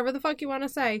or whatever the fuck you want to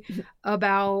say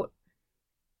about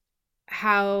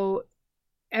how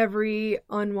every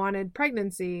unwanted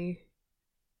pregnancy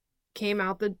came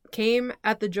at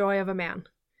the joy of a man.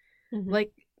 Mm-hmm.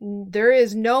 Like, there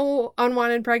is no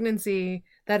unwanted pregnancy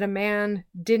that a man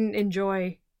didn't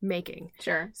enjoy making.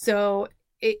 Into So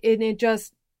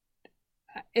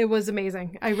it was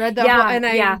amazing. I read that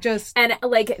and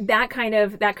like that kind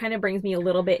of brings me a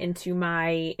little bit into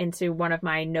one of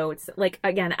my notes. Like,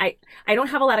 again, I don't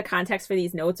have a lot of context for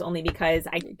these notes, only because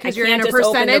I can't just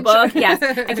open the book. Yes,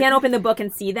 I can't open the book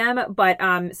and see them. But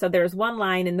so there's one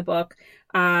line in the book.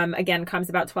 Again, comes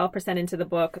about 12% into the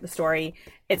book, the story.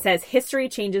 It says, history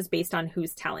changes based on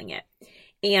who's telling it.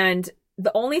 And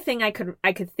the only thing I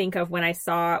could think of when I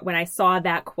saw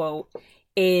that quote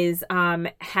is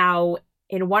how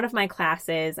in one of my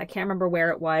classes, I can't remember where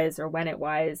it was or when it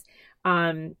was,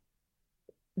 the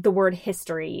word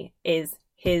history is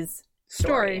his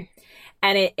story.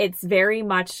 And it's very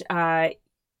much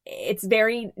it's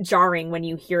very jarring when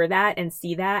you hear that and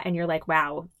see that, and you're like,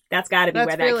 wow, that's got to be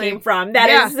where that came from. That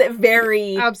is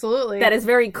very... Absolutely. That is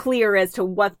very clear as to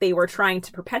what they were trying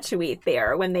to perpetuate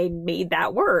there when they made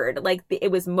that word. Like, it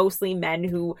was mostly men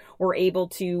who were able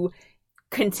to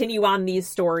continue on these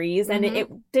stories, and it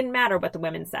didn't matter what the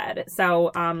women said.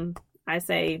 So, I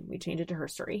say we change it to her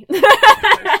story.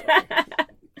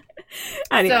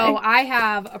 Anyway. So I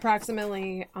have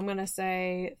approximately, I'm going to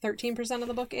say 13% of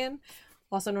the book in,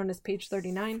 also known as page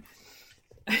 39.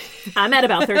 I'm at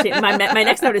about 13. My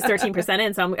next note is 13%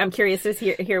 in, so I'm curious to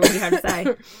hear what you have to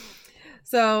say.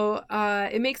 So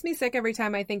it makes me sick every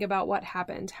time I think about what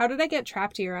happened. How did I get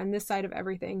trapped here on this side of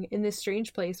everything, in this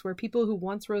strange place where people who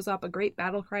once rose up a great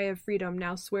battle cry of freedom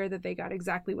now swear that they got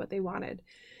exactly what they wanted?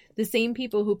 The same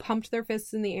people who pumped their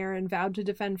fists in the air and vowed to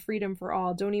defend freedom for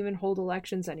all don't even hold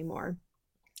elections anymore.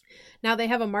 Now they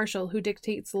have a marshal who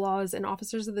dictates the laws and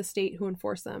officers of the state who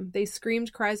enforce them. They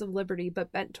screamed cries of liberty,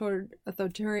 but bent toward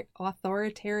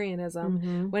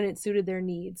authoritarianism when it suited their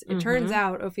needs. It turns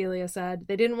out, Ophelia said,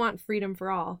 they didn't want freedom for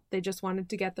all. They just wanted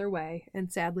to get their way, and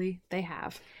sadly, they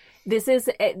have. This is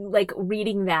like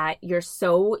reading that you're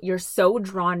so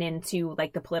drawn into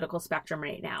like the political spectrum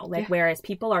right now. Like whereas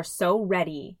people are so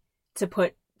ready to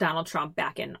put Donald Trump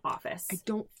back in office. I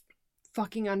don't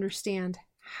fucking understand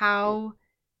how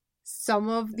some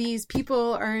of these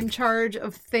people are in charge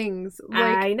of things. Like,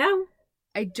 I know.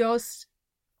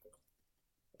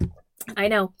 I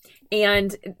know.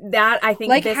 And that, I think...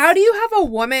 Like, how do you have a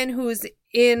woman who's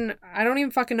in... I don't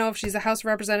even fucking know if she's a House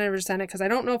Representative or Senate, because I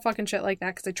don't know fucking shit like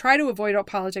that, because I try to avoid all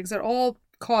politics at all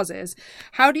causes.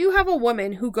 How do you have a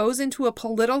woman who goes into a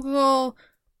political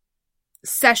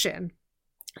session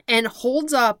and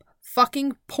holds up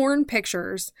fucking porn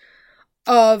pictures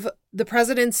of the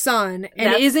president's son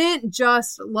and isn't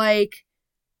just like,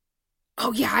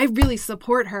 oh yeah, I really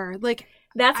support her? Like,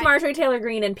 that's Marjorie Taylor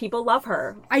Greene, and people love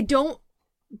her. I don't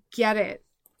get it.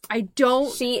 I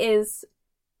don't. She is.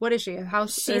 What is she?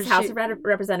 She's House of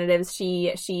Representatives. She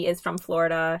is from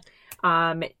Florida.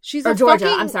 She's or Georgia.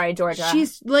 I'm sorry, Georgia.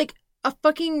 She's like a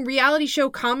fucking reality show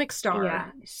comic star.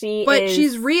 Yeah,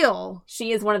 she's real.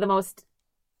 She is one of the most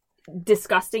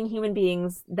disgusting human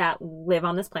beings that live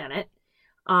on this planet.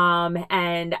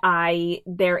 And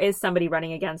there is somebody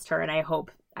running against her, and I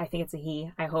think it's a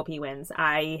he. I hope he wins.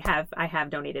 I have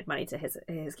donated money to his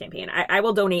campaign. I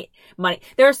will donate money.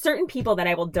 There are certain people that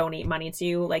I will donate money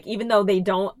to, like, even though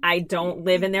I don't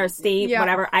live in their state,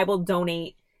 whatever, I will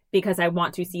donate because I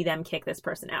want to see them kick this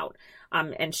person out.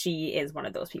 And she is one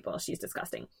of those people. She's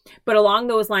disgusting. But along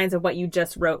those lines of what you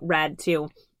just read too,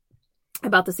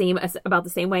 about the same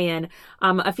way in,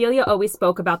 Ophelia always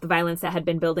spoke about the violence that had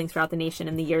been building throughout the nation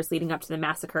in the years leading up to the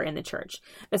massacre in the church.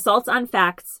 Assaults on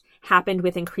facts happened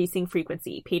with increasing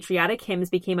frequency. Patriotic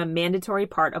hymns became a mandatory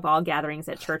part of all gatherings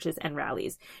at churches and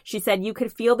rallies. She said you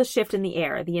could feel the shift in the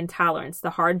air, the intolerance,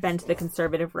 the hard bend to the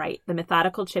conservative right, the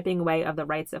methodical chipping away of the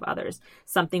rights of others.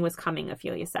 Something was coming,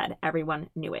 Ophelia said.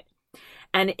 Everyone knew it.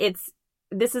 And it's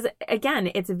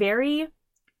very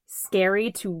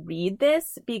scary to read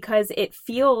this because it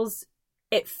feels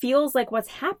like what's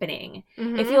happening.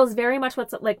 It feels very much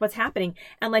what's happening.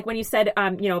 And like when you said,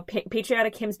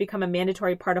 patriotic hymns become a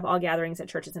mandatory part of all gatherings at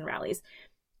churches and rallies.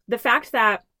 The fact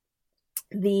that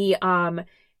the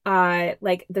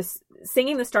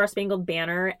singing the Star Spangled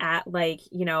Banner at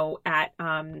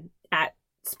at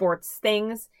sports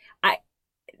things,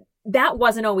 that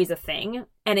wasn't always a thing,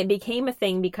 and it became a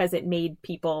thing because it made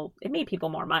people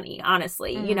more money,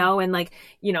 honestly, and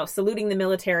saluting the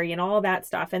military and all that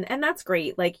stuff. And that's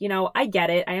great. I get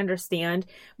it. I understand.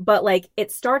 But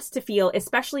it starts to feel,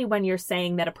 especially when you're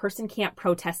saying that a person can't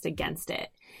protest against it,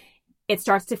 it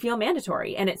starts to feel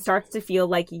mandatory, and it starts to feel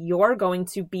like you're going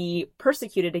to be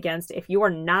persecuted against if you are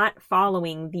not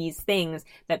following these things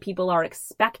that people are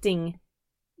expecting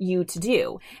you to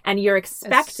do. And you're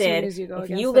expected, if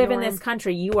you live in this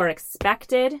country, you are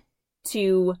expected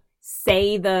to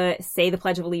say the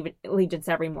Pledge of Allegiance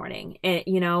every morning,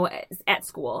 at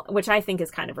school, which I think is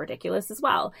kind of ridiculous as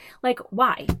well.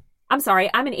 Why? I'm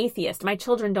sorry, I'm an atheist. My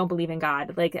children don't believe in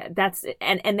God. That's,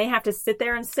 and they have to sit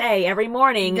there and say every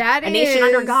morning, that a nation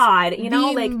under God,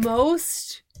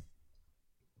 most,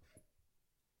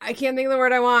 I can't think of the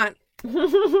word I want.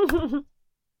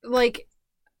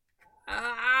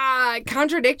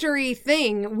 Contradictory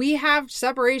thing. We have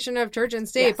separation of church and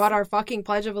state, but our fucking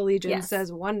Pledge of Allegiance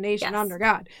says one nation under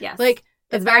God. Yes. The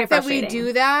it's fact that we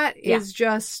do that is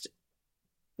just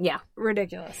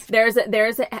ridiculous.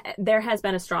 There has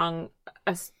been a strong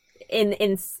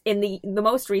in the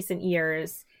most recent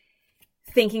years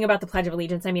thinking about the Pledge of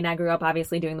Allegiance, I mean, I grew up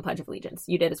obviously doing the Pledge of Allegiance.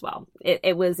 You did as well.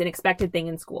 It was an expected thing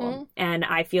in school. Mm-hmm. And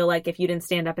I feel like if you didn't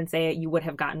stand up and say it, you would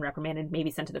have gotten reprimanded,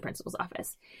 maybe sent to the principal's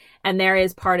office. And there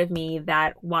is part of me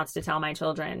that wants to tell my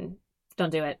children,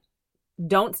 don't do it.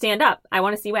 Don't stand up. I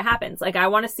want to see what happens. Like, I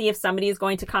want to see if somebody is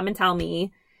going to come and tell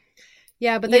me.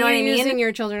 Yeah, but then you're using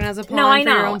your children as a pawn for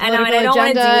your own political agenda, don't want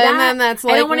to do that. And then that's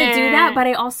like, I don't want to do that, but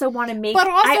I also want to make...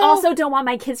 I also don't want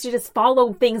my kids to just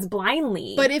follow things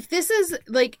blindly. But if this is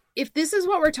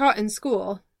what we're taught in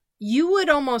school, you would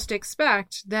almost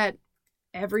expect that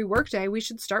every workday we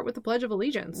should start with the Pledge of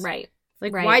Allegiance. Right.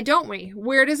 Like, why don't we?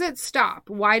 Where does it stop?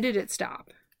 Why did it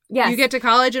stop? Yes. You get to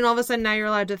college and all of a sudden now you're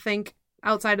allowed to think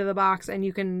outside of the box and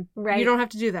you can you don't have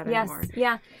to do that anymore.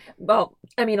 Yeah. Well,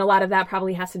 I mean, a lot of that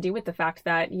probably has to do with the fact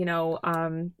that,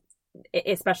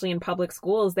 especially in public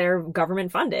schools, they're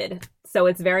government funded. So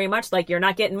it's very much like you're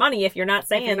not getting money if you're not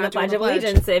saying the Pledge of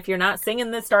Allegiance, if you're not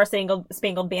singing the Star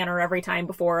Spangled Banner every time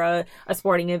before a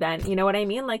sporting event. You know what I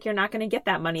mean? Like, you're not going to get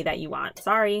that money that you want.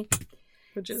 Sorry.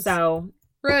 Which is so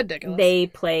ridiculous. They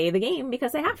play the game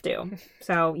because they have to.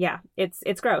 So yeah,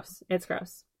 it's gross. It's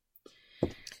gross.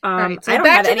 Right, so I don't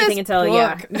have anything until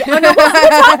book. We're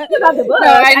talking about the book. No,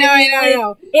 I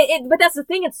know. But that's the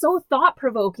thing; it's so thought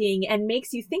provoking and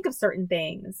makes you think of certain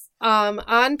things.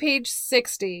 On page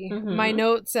 60, my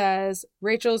note says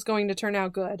Rachel's going to turn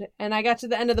out good, and I got to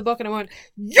the end of the book and I went,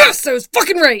 "Yes, I was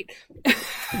fucking right."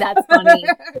 That's funny.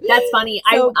 That's funny.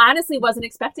 So, I honestly wasn't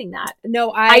expecting that.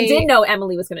 No, I did know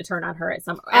Emily was going to turn on her at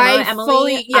some. I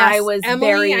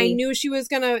knew she was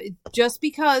going to, just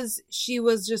because she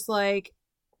was just like.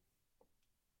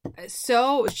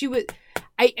 So she was.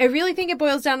 I really think it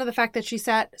boils down to the fact that she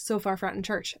sat so far front in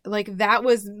church. Like, that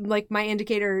was like my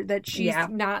indicator that she's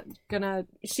not gonna.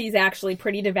 She's actually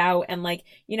pretty devout, and like,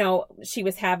 she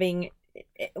was having,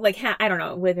 like, I don't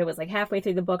know if it was like halfway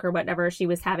through the book or whatever. She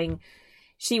was having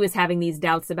these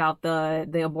doubts about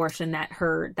the abortion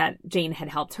that Jane had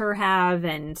helped her have,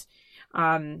 and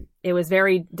it was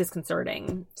very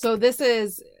disconcerting. So this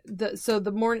is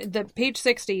the page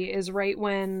 60 is right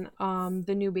when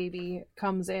the new baby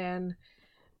comes in,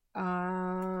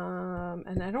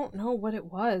 and I don't know what it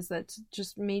was that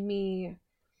just made me.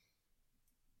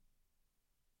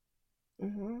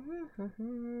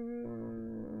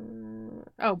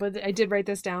 Oh, but I did write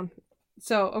this down.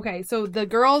 So okay, so the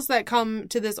girls that come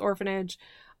to this orphanage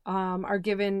are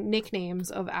given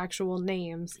nicknames of actual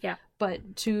names. Yeah.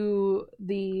 But to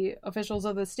the officials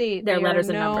of the state, their they letters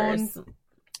are known and numbers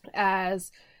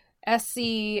as SC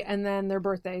and then their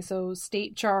birthday. So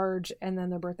state charge and then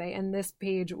their birthday. And this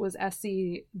page was SC.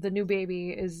 The new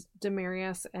baby is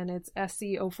Demarius, and it's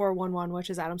SC 0411, which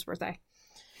is Adam's birthday.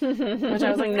 Which I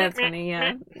was like, that's funny,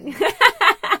 yeah.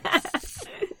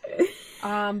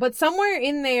 But somewhere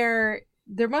in there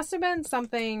must have been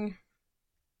something.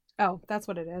 Oh, that's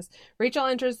what it is. Rachel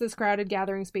enters this crowded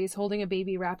gathering space holding a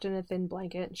baby wrapped in a thin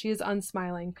blanket. She is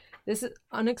unsmiling. This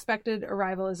unexpected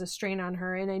arrival is a strain on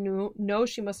her, and I know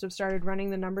she must have started running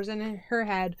the numbers in her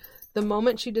head the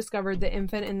moment she discovered the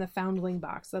infant in the foundling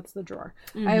box. That's the drawer.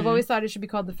 Mm-hmm. I have always thought it should be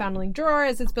called the foundling drawer,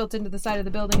 as it's built into the side of the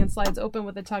building and slides open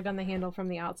with a tug on the handle from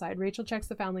the outside. Rachel checks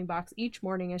the foundling box each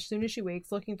morning as soon as she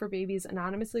wakes, looking for babies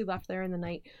anonymously left there in the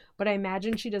night, but I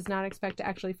imagine she does not expect to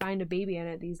actually find a baby in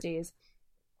it these days.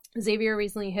 Xavier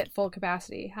recently hit full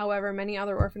capacity. However, many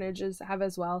other orphanages have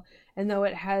as well, and though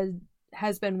it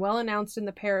has been well announced in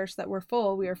the parish that we're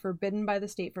full, we are forbidden by the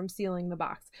state from sealing the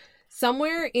box.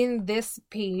 Somewhere in this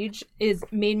page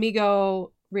made me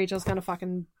go, Rachel's gonna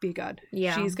fucking be good.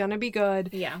 Yeah. She's gonna be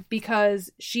good. Yeah.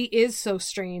 Because she is so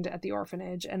strained at the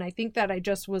orphanage, and I think that I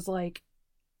just was like,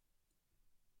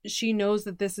 she knows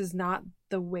that this is not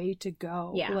the way to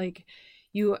go. Yeah. Like,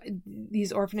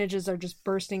 these orphanages are just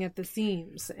bursting at the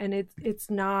seams, and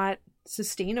it's not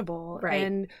sustainable. Right.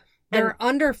 And they're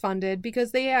underfunded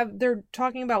because they're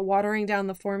talking about watering down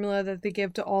the formula that they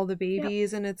give to all the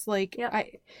babies. Yep. And it's like, yep.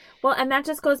 Well, and that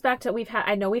just goes back to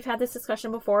I know we've had this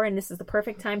discussion before, and this is the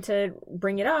perfect time to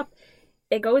bring it up.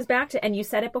 It goes back to, and you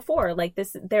said it before, like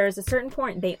this, there's a certain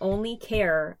point they only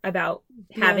care about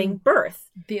having birth.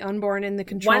 The unborn and the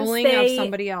controlling of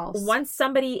somebody else. Once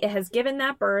somebody has given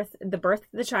that birth, the birth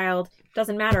of the child,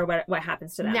 doesn't matter what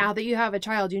happens to them. Now that you have a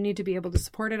child, you need to be able to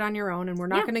support it on your own, and we're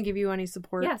not going to give you any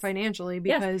support financially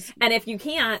because... Yes. And if you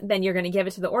can't, then you're going to give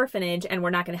it to the orphanage, and we're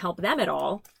not going to help them at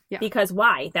all. Yeah. Because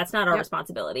why? That's not our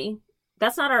responsibility.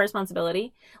 That's not our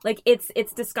responsibility. Like, it's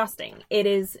disgusting. It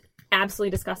is absolutely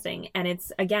disgusting, and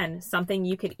it's, again, something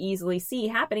you could easily see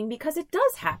happening because it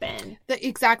does happen.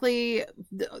 The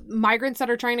migrants that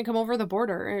are trying to come over the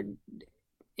border,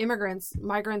 immigrants,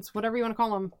 migrants, whatever you want to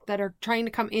call them, that are trying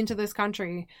to come into this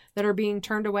country, that are being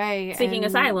turned away, seeking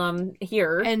asylum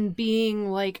here, and being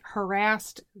like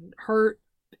harassed, hurt,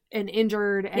 and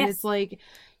injured. And it's like,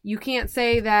 you can't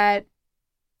say that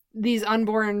these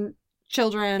unborn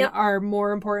children are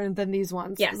more important than these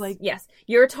ones. Yes, like, yes.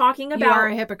 You're talking about... You are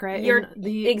a hypocrite in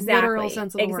the literal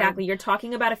sense of the word. Exactly. You're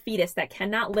talking about a fetus that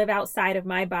cannot live outside of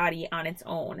my body on its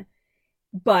own.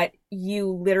 But you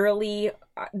literally...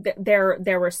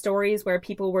 There were stories where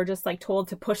people were just like told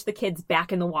to push the kids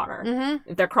back in the water. Mm-hmm.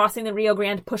 If they're crossing the Rio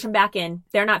Grande, push them back in.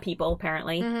 They're not people,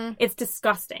 apparently. Mm-hmm. It's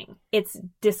disgusting. It's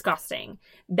disgusting.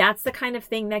 That's the kind of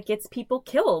thing that gets people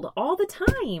killed all the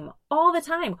time. All the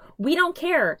time. We don't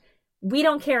care. We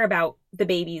don't care about the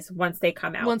babies once they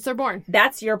come out. Once they're born.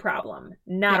 That's your problem,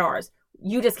 not ours.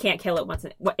 You just can't kill it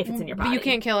if it's in your body. But you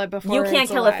can't kill it before you can't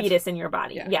it's kill alive. a fetus in your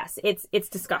body. Yeah. Yes, it's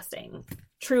disgusting.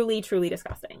 Truly, truly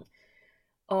disgusting.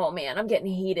 Oh man, I'm getting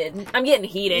heated.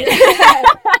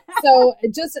 So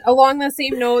just along the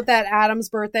same note that Adam's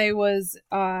birthday was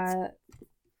the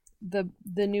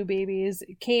new babies,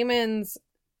 Cayman's.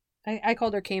 I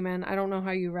called her Cayman. I don't know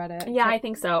how you read it. Yeah, I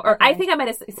think so. Or okay. I think I might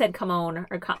have said come on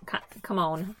or come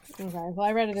on. Okay, well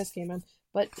I read it as Cayman.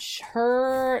 But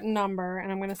her number,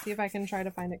 and I'm going to see if I can try to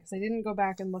find it because I didn't go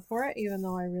back and look for it, even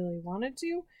though I really wanted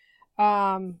to.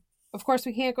 Of course,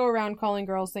 we can't go around calling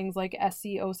girls things like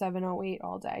SC0708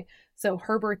 all day. So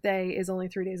her birthday is only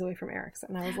 3 days away from Eric's.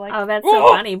 And I was like, oh, that's so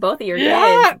funny. Both of your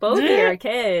kids. Both of your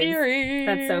kids.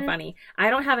 That's so funny. I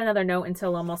don't have another note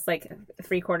until almost like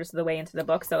 3/4 of the way into the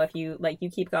book. So if you you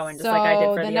keep going just like I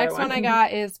did for the next other one. I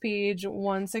got is page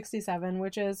 167,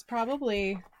 which is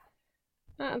probably,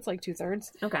 it's like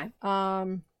 2/3. Okay.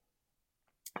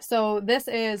 So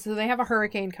they have a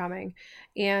hurricane coming,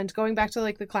 and going back to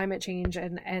like the climate change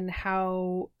and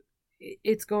how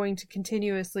it's going to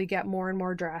continuously get more and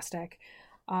more drastic.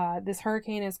 This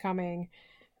hurricane is coming,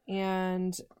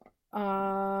 and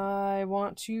I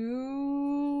want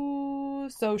to.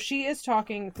 So she is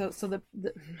talking. So the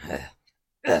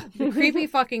the creepy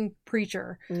fucking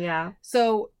preacher. Yeah.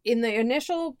 So in the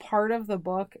initial part of the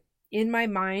book, in my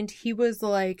mind, he was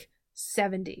like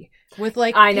 70 with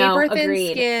like paper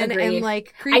thin skin and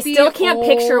like creepy. I still can't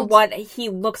picture what he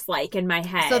looks like in my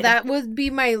head. So that would be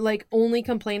my like only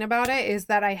complaint about it, is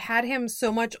that I had him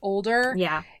so much older.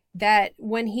 Yeah. That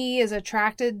when he is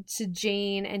attracted to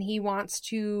Jane and he wants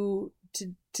to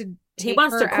he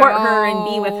wants to court her and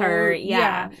be with her.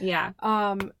 Yeah.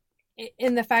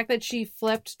 In the fact that she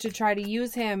flipped to try to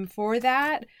use him for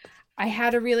that, I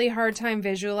had a really hard time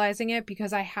visualizing it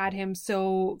because I had him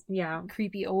so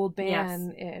creepy old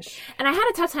man-ish. Yes. And I had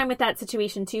a tough time with that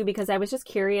situation too, because I was just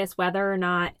curious whether or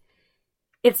not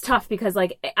it's tough because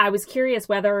like I was curious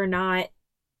whether or not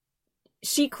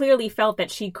she clearly felt that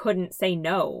she couldn't say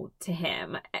no to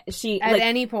him. She at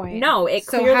any point. No,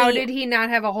 so clearly, how did he not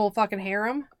have a whole fucking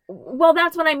harem? Well,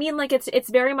 that's what I mean. Like it's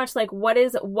very much like what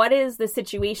is the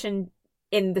situation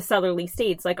in the southerly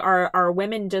states? Like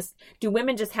do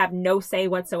women just have no say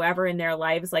whatsoever in their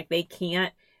lives? Like they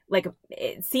can't, like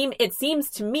it seems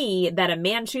to me that a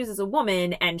man chooses a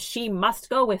woman and she must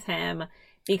go with him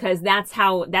because that's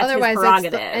otherwise his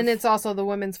prerogative. And it's also the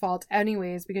woman's fault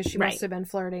anyways because she must have been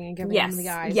flirting and giving him the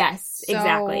eyes. Yes, so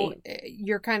exactly.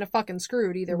 You're kind of fucking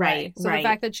screwed either way. So the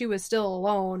fact that she was still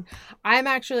alone,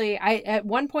 at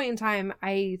one point in time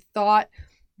I thought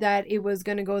that it was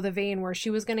going to go the vein where she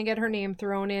was going to get her name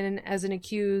thrown in as an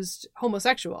accused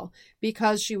homosexual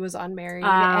because she was unmarried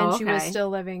and she was still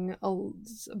living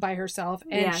by herself.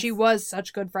 And she was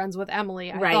such good friends with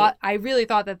Emily. I really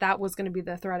thought that was going to be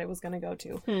the thread it was going to go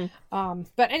to.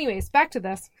 But anyways, back to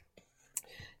this.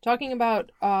 Talking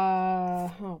about,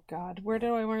 oh God, where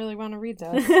do I really want to read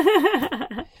this?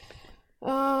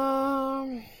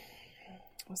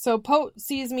 So Pote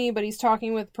sees me, but he's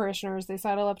talking with parishioners. They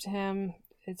sidle up to him.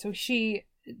 And so she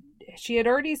had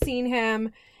already seen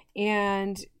him,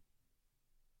 and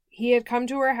he had come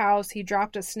to her house. He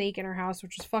dropped a snake in her house,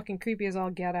 which was fucking creepy as all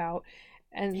get out.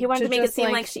 And he wanted to make it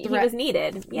seem like he was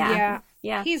needed. Yeah.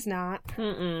 He's not.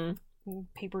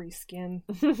 Papery skin,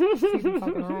 creepy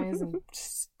fucking eyes, and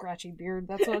scratchy beard.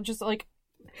 That's all. Just like,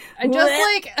 talk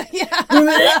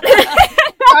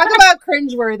about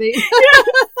cringeworthy.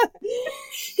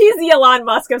 He's the Elon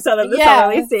Musk of the southerly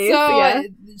states. So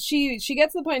she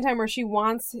gets to the point in time where she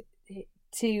wants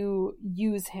to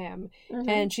use him,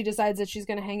 and she decides that she's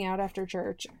going to hang out after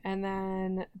church, and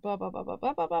then blah blah blah blah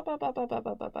blah blah blah blah blah blah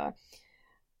blah blah blah.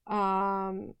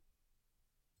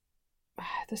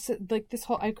 This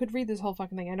whole, I could read this whole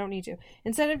fucking thing. I don't need to.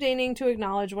 Instead of deigning to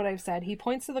acknowledge what I've said, he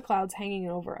points to the clouds hanging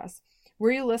over us.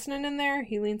 Were you listening in there?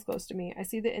 He leans close to me. I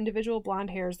see the individual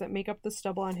blonde hairs that make up the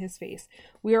stubble on his face.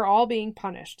 We are all being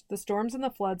punished. The storms and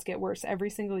the floods get worse every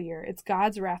single year. It's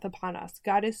God's wrath upon us.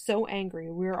 God is so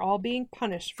angry. We are all being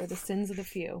punished for the sins of the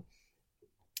few.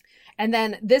 And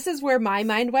then this is where my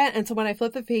mind went. And so when I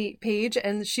flipped the page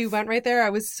and she went right there,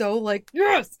 I was so like,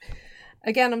 yes!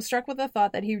 Again, I'm struck with the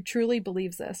thought that he truly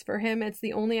believes this. For him, it's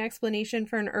the only explanation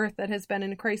for an earth that has been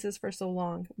in crisis for so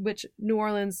long, which New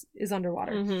Orleans is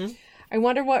underwater. Mm-hmm. I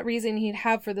wonder what reason he'd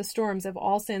have for the storms if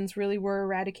all sins really were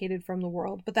eradicated from the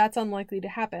world, but that's unlikely to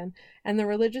happen, and the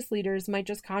religious leaders might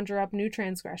just conjure up new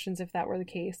transgressions if that were the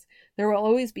case. There will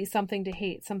always be something to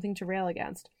hate, something to rail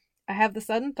against. I have the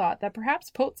sudden thought that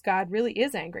perhaps Pote's God really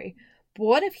is angry. But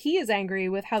what if he is angry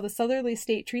with how the southerly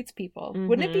state treats people? Mm-hmm.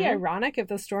 Wouldn't it be ironic if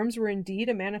the storms were indeed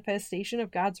a manifestation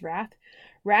of God's wrath?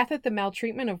 Wrath at the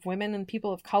maltreatment of women and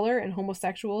people of color and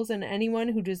homosexuals and anyone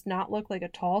who does not look like a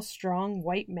tall, strong,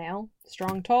 white male.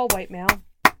 Strong, tall, white male.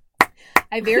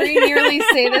 I very nearly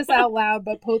say this out loud,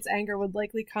 but Pote's anger would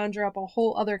likely conjure up a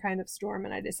whole other kind of storm,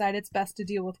 and I decide it's best to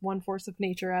deal with one force of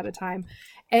nature at a time.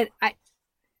 And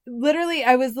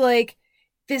I was like,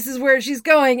 this is where she's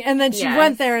going, and then she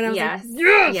went there, and I was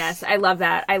like, yes, I love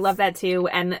that. I love that too.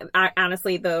 And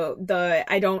honestly,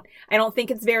 I don't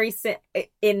think it's very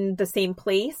in the same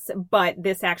place, but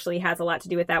this actually has a lot to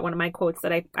do with that. One of my quotes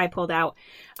that I pulled out,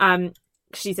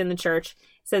 she's in the church,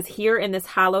 says, "Here in this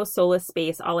hollow, soulless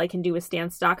space, all I can do is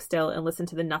stand stock still and listen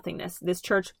to the nothingness. This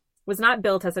church was not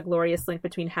built as a glorious link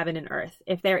between heaven and earth.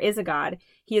 If there is a God,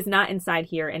 he is not inside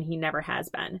here, and he never has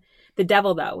been. The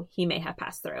devil, though, he may have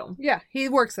passed through." Yeah, he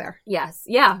works there. Yes,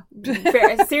 yeah.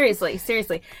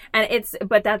 seriously. And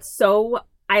but that's so,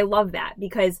 I love that,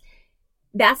 because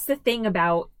that's the thing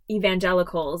about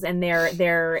evangelicals and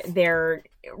their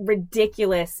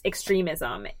ridiculous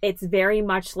extremism. It's very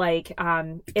much like,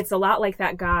 it's a lot like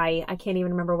that guy, I can't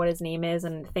even remember what his name is,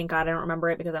 and thank God I don't remember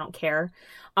it because I don't care.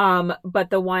 But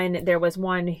there was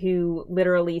one who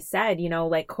literally said,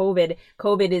 like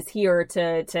COVID is here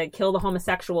to kill the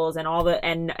homosexuals and all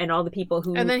the people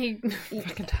who, and then he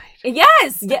fucking died.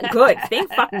 Yes, yeah, good.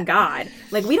 Thank fucking God.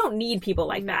 Like, we don't need people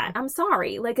like that. I'm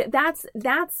sorry. Like, that's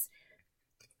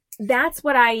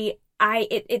what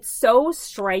it's so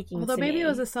striking. Although to maybe me. it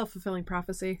was a self-fulfilling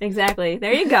prophecy. Exactly.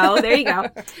 There you go.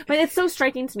 But it's so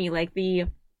striking to me, like the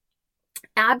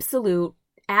absolute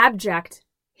abject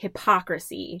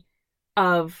hypocrisy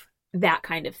of that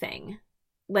kind of thing.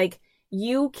 Like,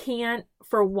 you can't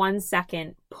for 1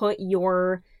 second put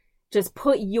your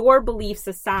beliefs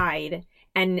aside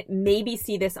and maybe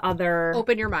see this other.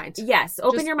 Open your mind. Yes,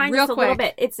 open just your mind real just a quick.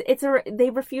 little bit. They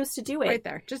refuse to do it. Right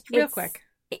there. Just real quick.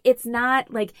 It's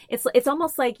not like, it's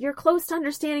almost like you're close to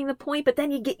understanding the point, but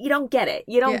then you don't get it.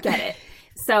 You don't get it.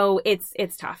 So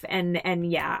it's tough. And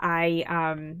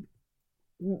yeah,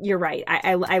 you're right.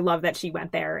 I love that she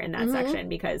went there in that section,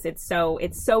 because it's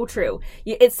so true.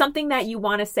 It's something that you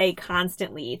want to say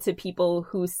constantly to people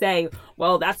who say,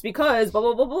 well, that's because blah,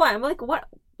 blah, blah, blah. I'm like, what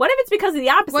if it's because of the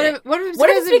opposite? What if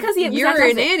it's because you're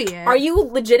an idiot? Are you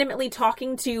legitimately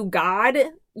talking to God,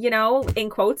 in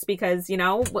quotes? Because,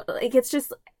 like, it's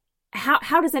just,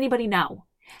 how does anybody know?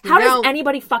 How does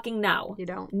anybody fucking know? You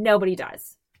don't. Nobody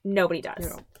does.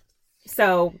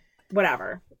 So,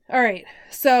 whatever. All right.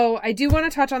 So I do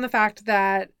want to touch on the fact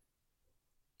that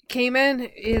Cayman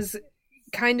is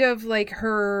kind of like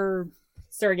her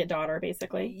surrogate daughter,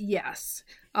 basically. Yes.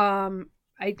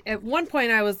 At one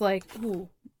point I was like, ooh,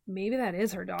 maybe that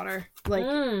is her daughter.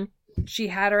 Like, she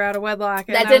had her out of wedlock.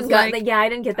 And I didn't get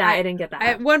that. I didn't get that.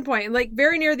 At one point, like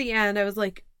very near the end, I was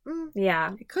like,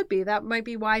 yeah, it could be. That might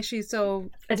be why she's so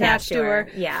attached to her.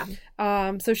 Yeah.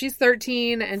 So she's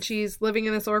 13 and she's living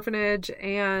in this orphanage,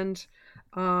 and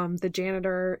the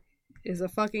janitor is a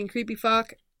fucking creepy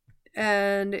fuck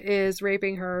and is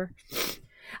raping her.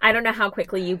 I don't know how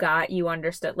quickly you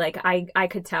understood. Like, I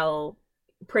could tell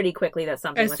pretty quickly that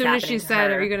something was happening. As soon as she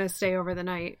said, "Are you going to stay over the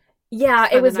night?" Yeah,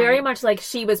 it was very much like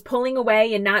she was pulling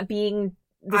away and not being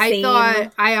the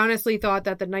same. I honestly thought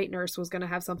that the night nurse was going to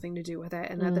have something to do with it,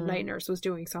 and that the night nurse was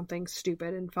doing something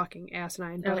stupid and fucking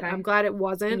asinine. But I'm glad it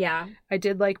wasn't. Yeah. I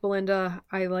did like Belinda.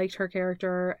 I liked her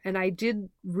character, and I did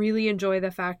really enjoy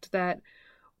the fact that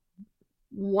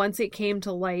once it came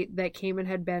to light that Cayman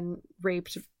had been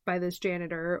raped by this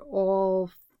janitor, all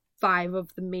 5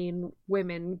 of the main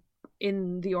women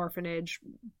in the orphanage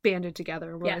banded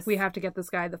together. We're like, we have to get this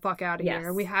guy the fuck out of here.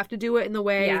 And we have to do it in the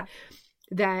way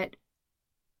that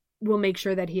will make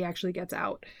sure that he actually gets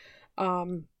out.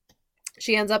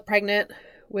 She ends up pregnant,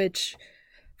 which,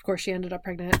 of course, she ended up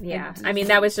pregnant. Yeah. I mean,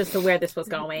 that was just where this was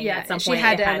going. Yeah, at some she point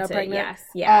had to end up pregnant. Yes.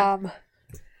 Yeah.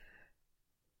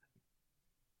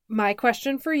 My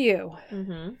question for you.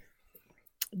 Mm-hmm.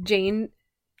 Jane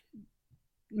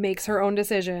makes her own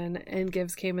decision and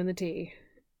gives Cayman the tea.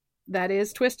 That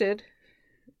is twisted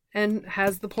and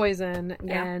has the poison.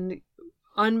 Yeah. And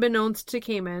unbeknownst to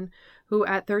Cayman, who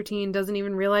at 13 doesn't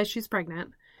even realize she's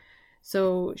pregnant.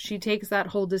 So she takes that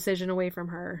whole decision away from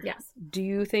her. Yes. Do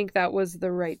you think that was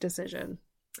the right decision?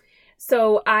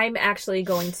 So I'm actually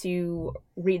going to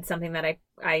read something that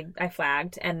I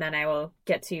flagged, and then I will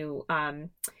get to...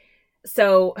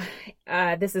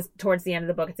 this is towards the end of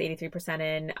the book. It's 83%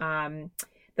 in.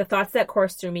 The thoughts that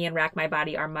course through me and rack my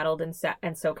body are muddled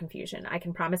and so confusion. I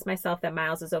can promise myself that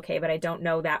Miles is okay, but I don't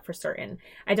know that for certain.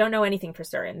 I don't know anything for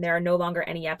certain. There are no longer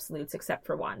any absolutes except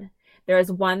for one. There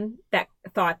is one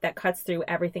thought that cuts through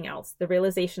everything else. The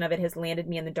realization of it has landed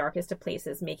me in the darkest of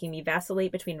places, making me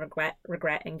vacillate between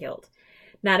regret, and guilt.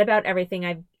 Not about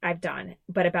everything I've done,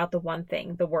 but about the one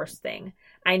thing, the worst thing.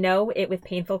 I know it with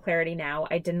painful clarity now.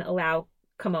 I didn't allow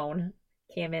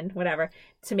Cayman, whatever,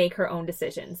 to make her own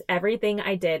decisions. Everything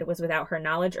I did was without her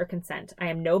knowledge or consent. I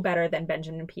am no better than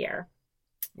Benjamin Pierre.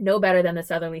 No better than the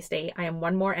Southerly State. I am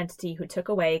one more entity who took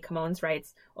away Camon's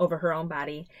rights over her own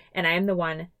body, and I am the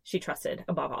one she trusted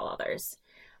above all others.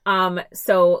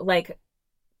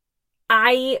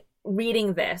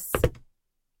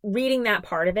 Reading that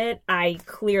part of it, I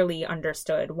clearly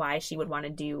understood why she would want to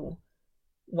do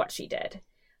what she did.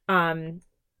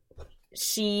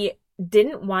 She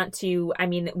didn't want to, I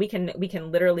mean, we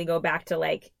can literally go back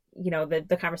to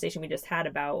the conversation we just had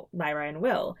about Lyra and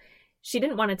Will. She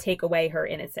didn't want to take away her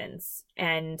innocence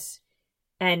and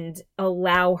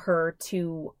allow her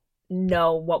to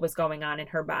know what was going on in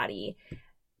her body.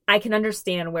 I can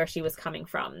understand where she was coming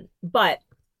from. But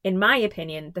in my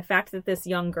opinion, the fact that this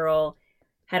young girl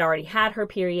had already had her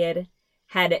period,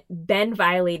 had been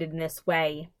violated in this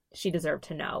way, she deserved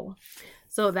to know.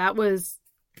 So that was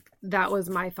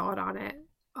my thought on it.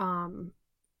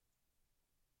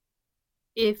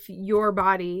 If your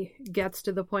body gets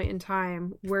to the point in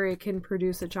time where it can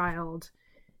produce a child,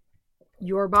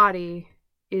 your body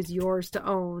is yours to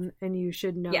own, and you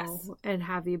should know and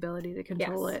have the ability to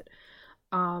control it.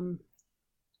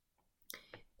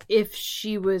 If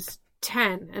she was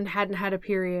 10 and hadn't had a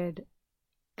period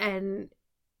and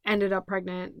ended up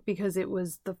pregnant because it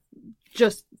was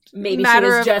maybe matter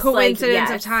she was of just coincidence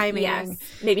of timing. Yes.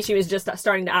 Maybe she was just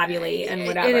starting to ovulate and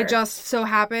whatever. And it just so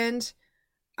happened.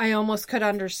 I almost could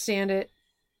understand it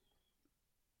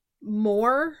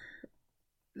more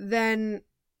than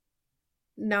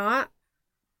not.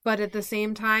 But at the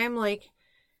same time,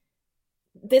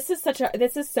 this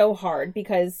is so hard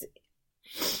because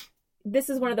this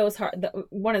is one of those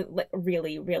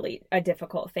really, really a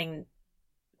difficult thing.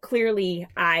 Clearly,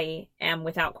 I am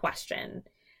without question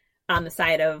on the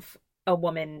side of a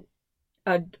woman,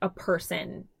 a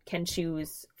person can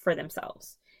choose for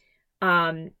themselves.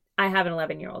 I have an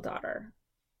 11-year-old daughter.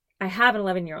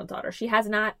 She has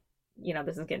not,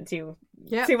 this is getting too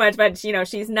much, but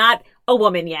she's not a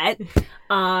woman yet.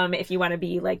 If you want to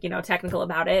be technical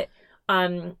about it.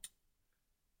 But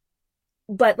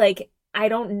I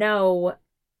don't know.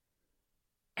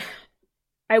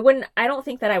 I don't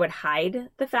think that I would hide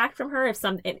the fact from her. If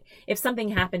something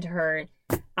happened to her,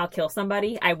 I'll kill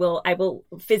somebody. I will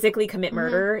physically commit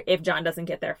murder if John doesn't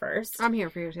get there first. I'm here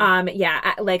for you too.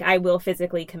 I will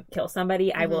physically kill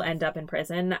somebody. I will end up in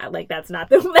prison. That's not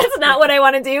what I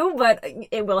want to do, but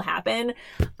it will happen.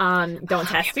 Don't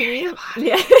test me.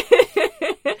 Yeah.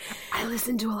 I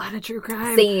listen to a lot of true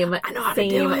crime. Same. I know how to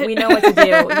do it. We know what to do.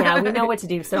 Yeah, we know what to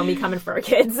do. So don't be coming for our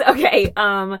kids. Okay.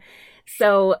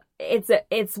 So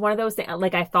it's one of those things,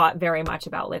 I thought very much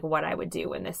about what I would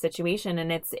do in this situation.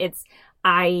 And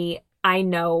I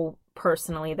know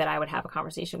personally that I would have a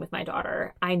conversation with my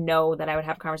daughter. I know that I would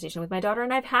have a conversation with my daughter,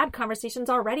 and I've had conversations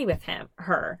already with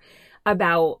her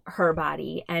about her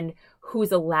body and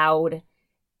who's allowed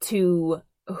to,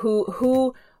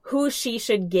 who she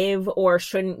should give or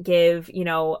shouldn't give,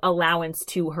 allowance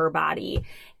to her body.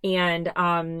 And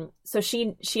so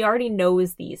she already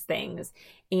knows these things.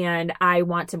 And I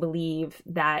want to believe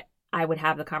that I would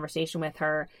have the conversation with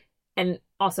her. And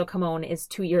also, Camone is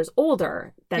 2 years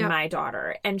older than my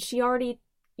daughter. And she already,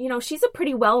 she's a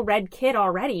pretty well-read kid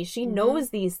already. She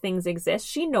knows these things exist.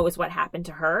 She knows what happened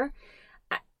to her.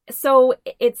 So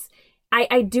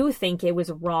I do think it was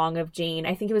wrong of Jane.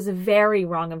 I think it was very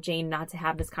wrong of Jane not to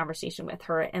have this conversation with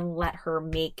her and let her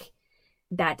make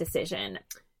that decision.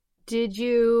 Did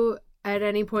you, at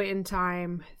any point in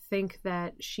time, think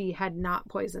that she had not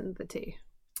poisoned the tea?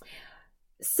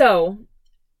 So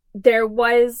there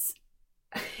was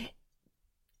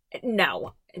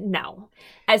no.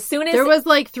 As soon as there was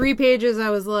 3 pages, I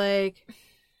was like,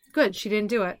 Good. She didn't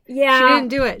do it. Yeah.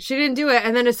 She didn't do it.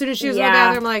 And then as soon as she was in the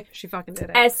bathroom, I'm like, she fucking did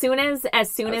it. As soon as I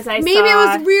saw... Maybe it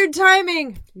was weird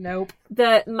timing. Nope.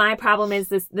 My problem is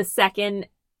this, the second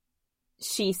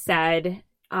she said,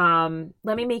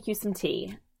 let me make you some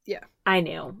tea. Yeah. I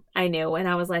knew. And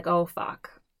I was like, oh,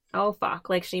 fuck.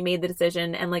 Like, she made the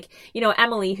decision. And, like,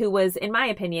 Emily, who was, in my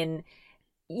opinion...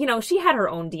 she had her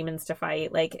own demons to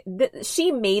fight. Like,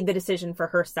 she made the decision for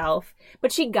herself,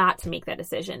 but she got to make that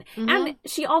decision. Mm-hmm. And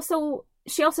she also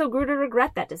grew to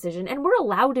regret that decision. And we're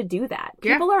allowed to do that.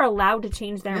 Yeah. People are allowed to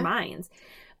change their minds.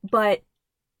 But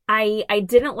I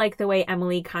didn't like the way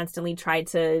Emily constantly tried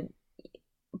to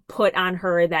put on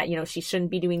her that, she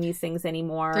shouldn't be doing these things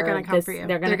anymore. They're going to come for you.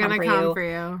 They're going to come for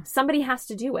you. Somebody has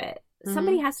to do it. Mm-hmm.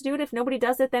 Somebody has to do it. If nobody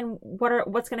does it, then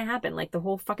what's going to happen? Like, the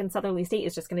whole fucking Southerly state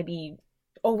is just going to be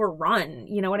overrun,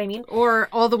 you know what I mean? Or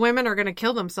all the women are going to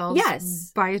kill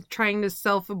themselves by trying to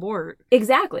self-abort.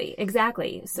 Exactly.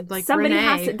 So like somebody Renee.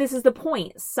 has to, this is the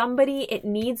point. It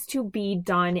needs to be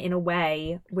done in a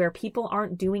way where people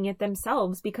aren't doing it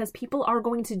themselves, because people are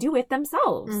going to do it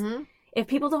themselves. Mm-hmm. If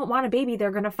people don't want a baby,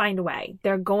 they're going to find a way.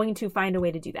 They're going to find a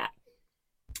way to do that.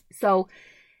 So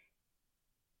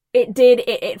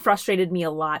it frustrated me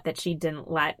a lot that she didn't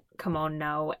let Kimon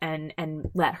know and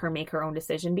let her make her own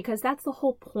decision, because that's the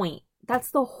whole point.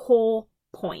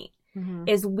 Mm-hmm.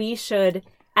 Is we should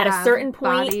at a certain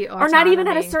point, or not even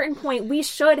at a certain point, we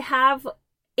should have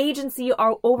agency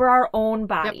over our own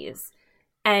bodies.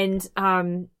 Yep.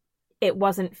 And it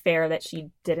wasn't fair that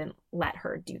she didn't let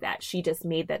her do that. She just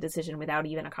made that decision without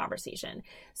even a conversation.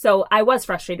 So I was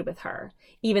frustrated with her,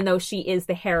 even though she is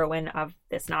the heroine of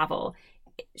this novel.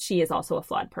 She is also a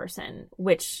flawed person,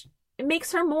 which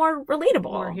makes her more relatable,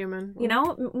 more human.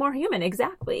 More human.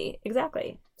 Exactly.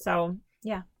 So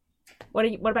yeah. What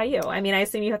about you? I mean, I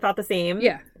assume you thought the same.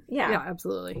 Yeah,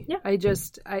 absolutely. Yeah.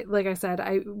 Like I said,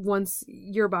 once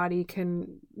your body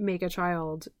can make a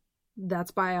child,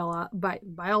 that's biology.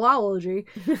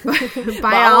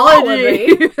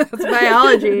 Biology. That's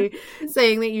biology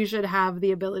saying that you should have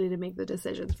the ability to make the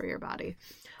decisions for your body.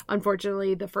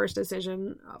 Unfortunately, the first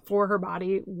decision for her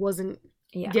body wasn't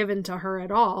given to her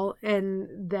at all, and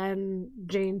then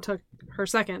Jane took her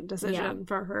second decision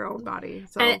for her own body.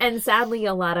 So and sadly,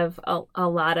 a lot of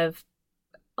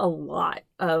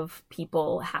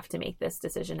people have to make this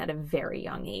decision at a very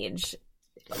young age.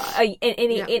 An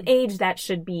age that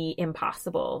should be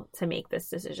impossible to make this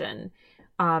decision.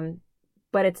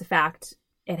 But it's a fact.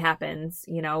 It happens.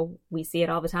 We see it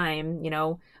all the time.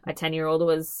 A 10-year-old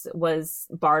was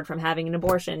barred from having an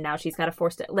abortion. Now she's got to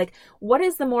force it. Like, what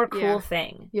is the more cruel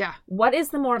thing? Yeah. What is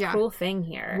the more cruel thing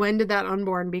here? When did that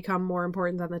unborn become more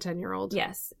important than the 10-year-old?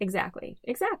 Yes, exactly.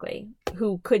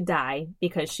 Who could die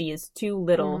because she is too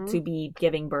little to be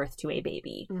giving birth to a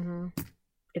baby. Mm-hmm.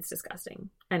 It's disgusting.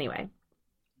 Anyway.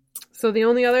 So the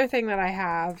only other thing that I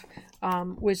have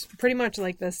was pretty much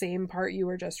like the same part you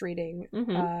were just reading,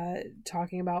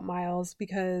 talking about Miles,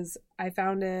 because I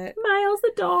found it... Miles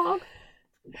the dog.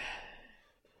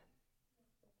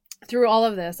 Through all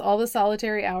of this, all the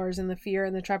solitary hours and the fear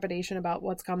and the trepidation about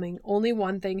what's coming, only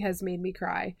one thing has made me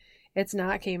cry. It's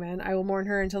not Cayman. I will mourn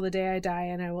her until the day I die,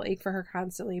 and I will ache for her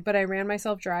constantly, but I ran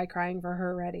myself dry crying for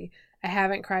her already. I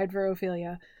haven't cried for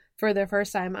Ophelia. For the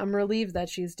first time, I'm relieved that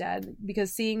she's dead,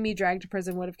 because seeing me dragged to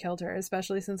prison would have killed her,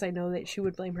 especially since I know that she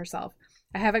would blame herself.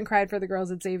 I haven't cried for the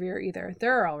girls at Xavier either.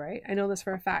 They're all right. I know this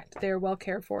for a fact. They are well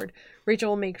cared for.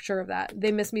 Rachel will make sure of that.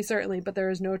 They miss me certainly, but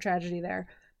there is no tragedy there.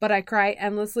 But I cry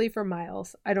endlessly for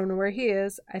Miles. I don't know where he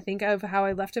is. I think of how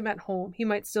I left him at home. He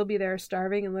might still be there,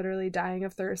 starving and literally dying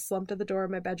of thirst, slumped at the door of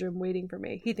my bedroom waiting for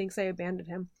me. He thinks I abandoned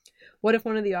him. What if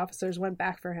one of the officers went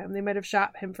back for him? They might have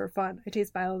shot him for fun. I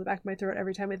taste bile in the back of my throat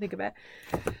every time I think of it.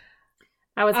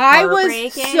 I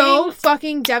was so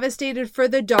fucking devastated for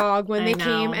the dog when they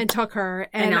came and took her.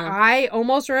 And I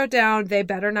almost wrote down, they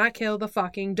better not kill the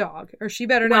fucking dog. Or she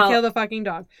better not kill the fucking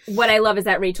dog. What I love is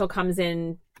that Rachel comes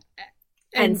in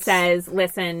and says,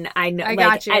 listen, I know, I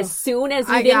got you. As soon as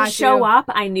you didn't show up,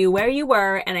 I knew where you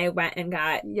were, and I went and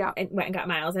got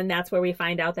Miles. And that's where we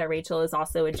find out that Rachel is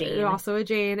also a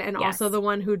Jane. And also the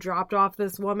one who dropped off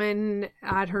this woman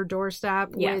at her doorstep,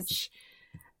 which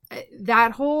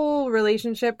that whole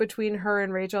relationship between her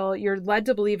and Rachel, you're led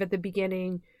to believe at the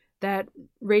beginning that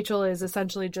Rachel is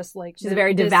essentially just like... She's a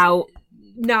very devout...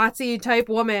 Nazi type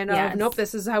woman of, nope,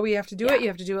 this is how we have to do it. You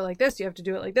have to do it like this. You have to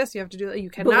do it like this. You have to do it. You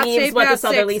cannot say what the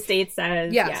Southerly state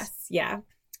says. Yes. Yeah.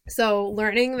 So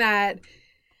learning that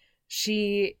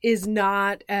she is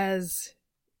not as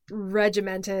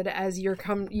regimented as you're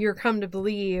come to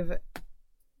believe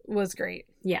was great.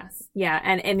 Yes. Yeah.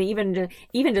 And even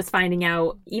just finding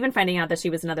out that she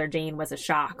was another Jane was a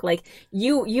shock. Like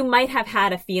you might have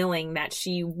had a feeling that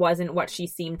she wasn't what she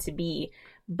seemed to be,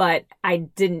 but I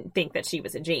didn't think that she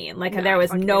was a Jane. Like there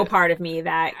was no part of me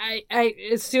that I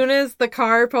as soon as the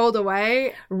car pulled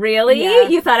away. Really? Yeah.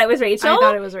 You thought it was Rachel? I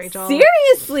thought it was Rachel.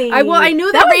 Seriously? I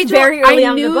knew that Rachel. Very early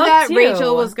on in the book, that too.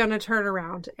 Rachel was going to turn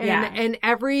around, and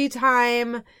every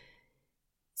time.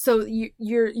 So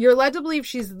you're led to believe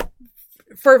she's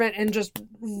fervent and just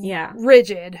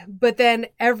rigid, but then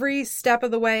every step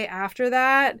of the way after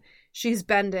that, she's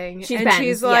bending.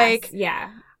 She's like,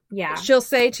 yeah. She'll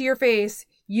say to your face,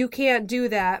 "You can't do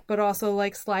that," but also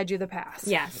like slide you the pass.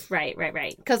 Yes, right.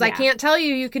 Because I can't tell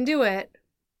you can do it,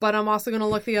 but I'm also going to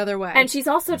look the other way. And she's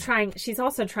also trying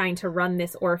to run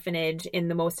this orphanage in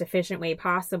the most efficient way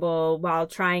possible while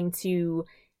trying to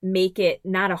make it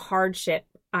not a hardship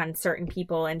on certain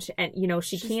people, and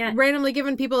she's can't randomly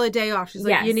giving people a day off. She's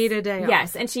like, you need a day off.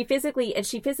 Yes, and she physically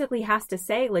has to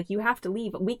say, like, you have to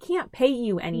leave. We can't pay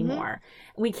you anymore.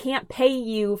 Mm-hmm. We can't pay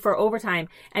you for overtime.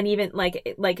 And even like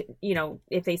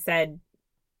if they said,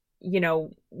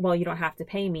 well, you don't have to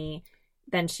pay me,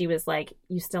 then she was like,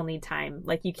 you still need time.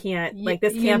 Like, you can't, like,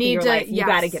 this can't be your life. You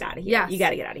got to get out of here. Yes. You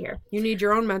got to get out of here. You need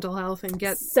your own mental health and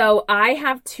get... So I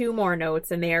have 2 more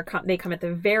notes, and they come at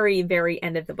the very, very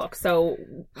end of the book. So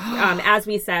as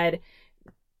we said,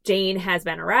 Jane has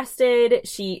been arrested.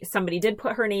 Somebody did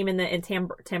put her name in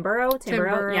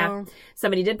Tamburo. Yeah.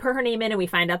 Somebody did put her name in, and we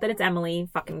find out that it's Emily.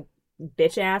 Fucking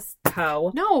bitch ass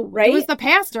hoe. No, right? It was the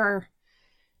pastor.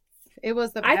 It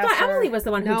was the pastor. I thought Emily was the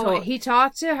one who told. He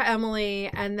talked to Emily,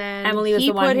 and then Emily was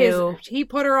the one who... He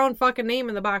put her own fucking name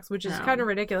in the box, which is kind of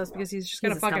ridiculous because he's just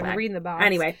going to fucking read in the box.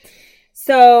 Anyway,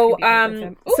 so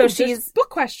she's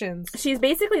book questions. She's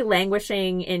basically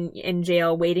languishing in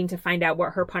jail, waiting to find out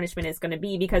what her punishment is going to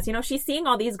be because she's seeing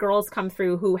all these girls come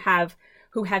through who have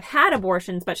had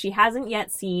abortions, but she hasn't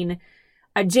yet seen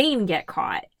a Jane get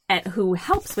caught who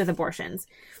helps with abortions.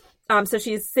 So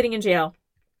she's sitting in jail.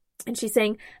 And she's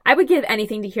saying, I would give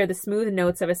anything to hear the smooth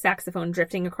notes of a saxophone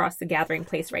drifting across the gathering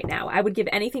place right now. I would give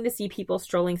anything to see people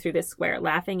strolling through this square,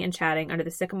 laughing and chatting under the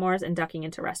sycamores and ducking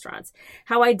into restaurants.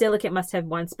 How idyllic it must have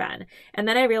once been. And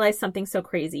then I realized something so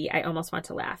crazy, I almost want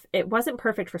to laugh. It wasn't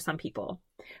perfect for some people.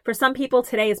 For some people,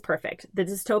 today is perfect. The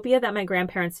dystopia that my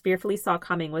grandparents fearfully saw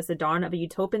coming was the dawn of a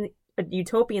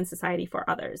utopian society for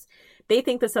others. They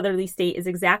think the southerly state is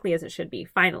exactly as it should be,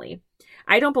 finally.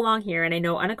 I don't belong here, and I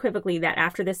know unequivocally that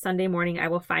after this Sunday morning I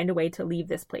will find a way to leave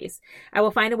this place. I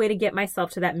will find a way to get myself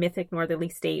to that mythic northerly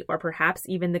state, or perhaps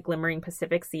even the glimmering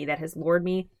Pacific Sea that has lured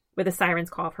me with a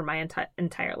siren's call for my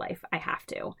entire life. I have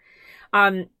to.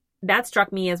 That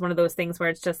struck me as one of those things where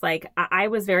it's just like, I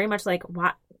was very much like,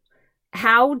 what?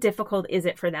 How difficult is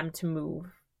it for them to move?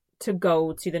 To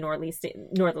go to the northerly state.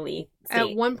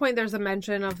 At one point, there's a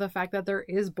mention of the fact that there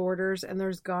is borders and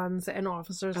there's guns and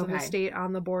officers of the state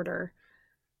on the border.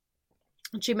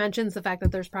 She mentions the fact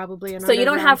that there's probably an So you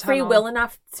don't have free will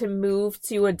enough to move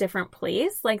to a different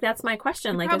place? Like, that's my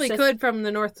question. You probably could from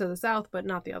the north to the south, but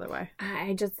not the other way.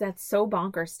 That's so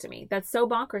bonkers to me.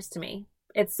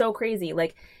 It's so crazy.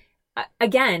 Like,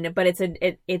 again, but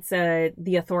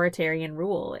the authoritarian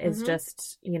rule is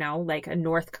just, like a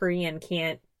North Korean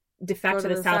can't defect to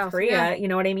the South Korea. Yeah. You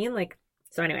know what I mean? Like,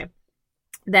 so anyway,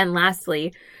 then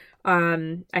lastly,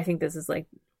 I think this is like,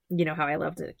 how I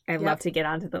love to get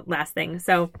on to the last thing.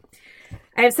 So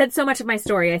I have said so much of my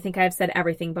story. I think I have said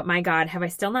everything, but my God, have I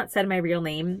still not said my real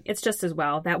name? It's just as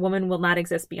well. That woman will not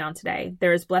exist beyond today.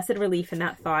 There is blessed relief in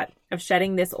that thought of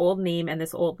shedding this old name and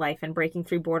this old life and breaking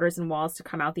through borders and walls to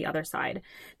come out the other side.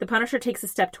 The Punisher takes a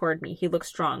step toward me. He looks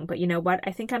strong, but you know what?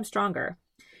 I think I'm stronger.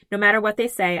 No matter what they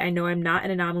say, I know I'm not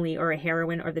an anomaly or a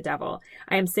heroine or the devil.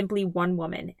 I am simply one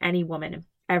woman, any woman,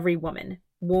 every woman.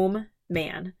 Womb,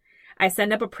 man. I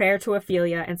send up a prayer to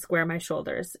Ophelia and square my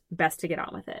shoulders. Best to get on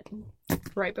with it.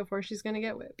 Right before she's going to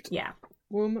get whipped. Yeah.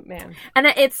 Womb, man. And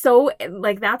it's so,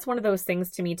 like, that's one of those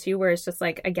things to me, too, where it's just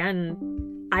like,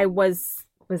 again, I was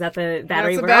at the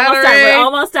battery. We're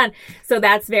almost done. So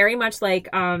that's very much like...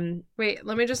 Wait,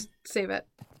 let me just save it.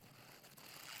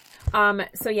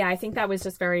 So yeah, I think that was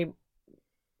just very,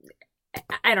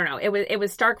 I don't know. It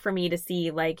was stark for me to see,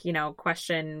 like,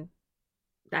 question.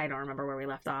 I don't remember where we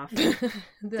left off. Do you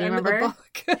remember?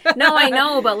 No, I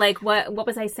know, but like, what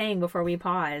was I saying before we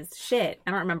paused? Shit,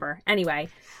 I don't remember. Anyway,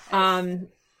 I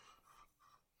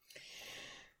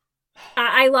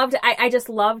just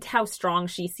loved how strong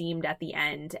she seemed at the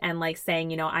end, and like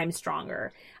saying, I'm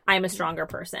stronger. I'm a stronger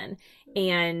person,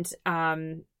 and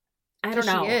I don't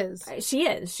know. She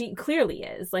is. She clearly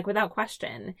is, like, without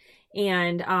question.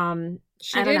 And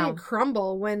she didn't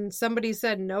crumble when somebody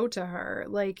said no to her.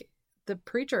 Like, the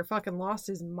preacher fucking lost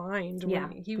his mind.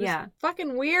 He was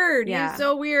fucking weird. Yeah. He was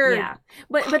so weird. Yeah.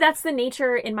 But that's the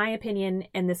nature, in my opinion,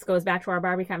 and this goes back to our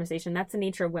Barbie conversation, that's the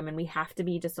nature of women. We have to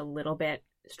be just a little bit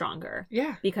stronger.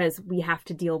 Yeah. Because we have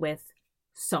to deal with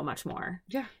so much more.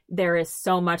 Yeah. There is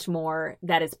so much more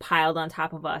that is piled on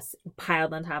top of us,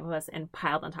 piled on top of us, and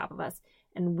piled on top of us.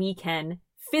 And we can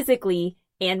physically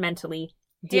and mentally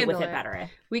deal with it better.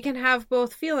 We can have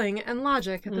both feeling and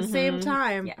logic at the same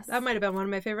time. Yes. That might have been one of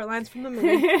my favorite lines from the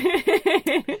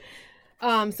movie.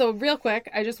 So real quick,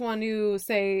 I just want to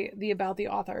say about the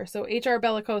author. So H.R.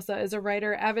 Bellicosa is a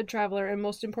writer, avid traveler, and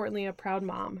most importantly, a proud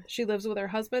mom. She lives with her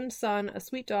husband, son, a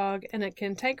sweet dog, and a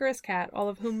cantankerous cat, all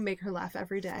of whom make her laugh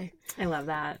every day. I love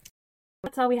that.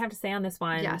 That's all we have to say on this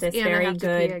one. Yes, this and very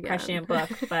good, prescient book.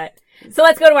 But so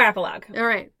let's go to our epilogue. All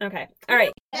right. Okay. All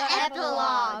right. The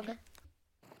epilogue.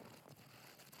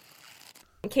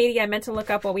 Katie, I meant to look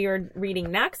up what we were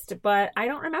reading next, but I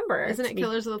don't remember. Isn't it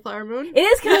Killers of the Flower Moon? It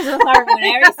is Killers of the Flower Moon. I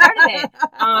already started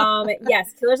it.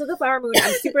 Yes, Killers of the Flower Moon.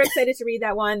 I'm super excited to read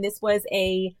that one. This was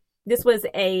a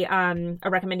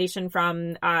recommendation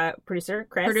from producer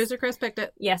Chris. Producer Chris picked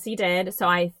it. Yes, he did. So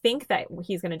I think that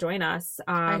he's going to join us.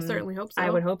 I certainly hope so.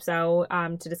 I would hope so,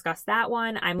 to discuss that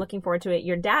one. I'm looking forward to it.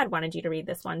 Your dad wanted you to read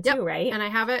this one too, right? And I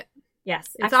have it.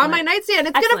 Yes. It's on my nightstand.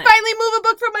 It's going to finally move a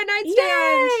book from my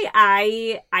nightstand.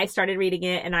 Yay! I started reading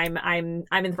it and I'm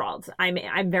enthralled.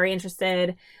 I'm very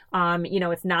interested.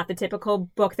 It's not the typical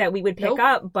book that we would pick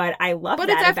up, but I love that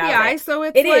about it. But it's FBI, so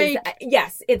it is.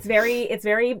 Yes, it's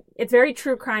very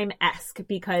true crime-esque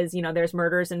because, there's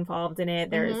murders involved in it.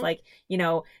 There's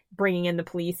bringing in the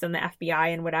police and the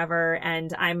FBI and whatever,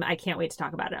 and I can't wait to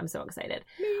talk about it. I'm so excited.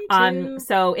 Me too.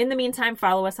 So in the meantime,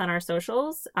 follow us on our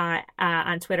socials,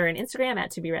 on Twitter and Instagram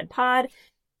at ToBeReadPod.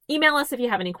 Email us if you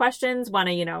have any questions, want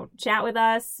to, chat with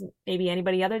us, maybe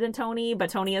anybody other than Tony, but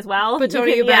Tony as well. But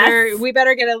Tony, we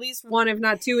better get at least one, if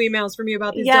not two emails from you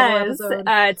about these double episodes.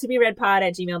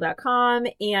 ToBeReadPod@gmail.com.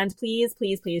 And please,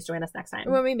 please, please join us next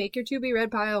time. When we make your To Be Read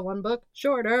pile one book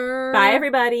shorter. Bye,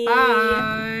 everybody.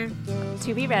 Bye.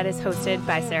 To Be Read is hosted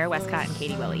by Sarah Westcott and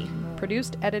Katie Willie.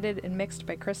 Produced, edited, and mixed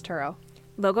by Chris Turrow.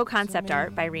 Logo concept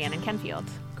art by Rhiannon Kenfield.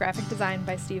 Graphic design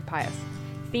by Steve Pius.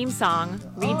 Theme song,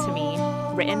 Read to Me,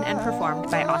 written and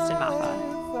performed by Austin Maffa.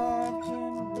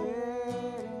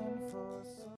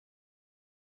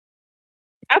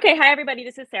 Okay, hi everybody,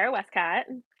 this is Sarah Westcott.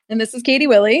 And this is Katie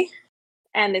Willie.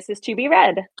 And this is To Be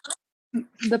Read,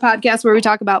 the podcast where we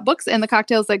talk about books and the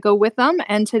cocktails that go with them.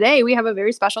 And today we have a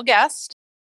very special guest.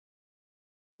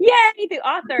 Yay, the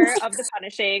author of The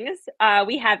Punishings.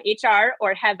 We have HR,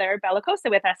 or Heather Bellicosa,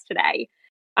 with us today.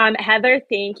 Heather,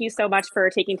 thank you so much for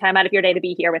taking time out of your day to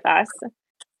be here with us.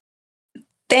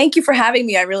 Thank you for having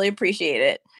me. I really appreciate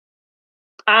it.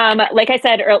 Like I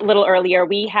said a little earlier,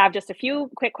 we have just a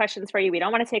few quick questions for you. We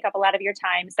don't want to take up a lot of your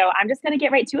time, so I'm just going to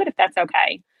get right to it if that's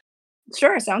okay.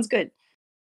 Sure, sounds good.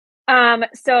 I'm going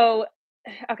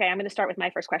to start with my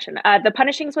first question. The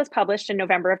Punishings was published in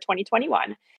November of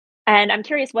 2021, and I'm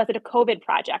curious, was it a COVID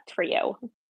project for you?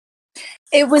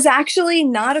 It was actually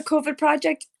not a COVID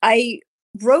project. I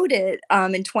wrote it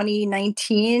in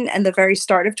 2019 and the very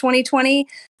start of 2020,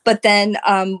 but then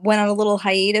went on a little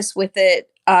hiatus with it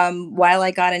while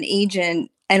I got an agent,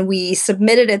 and we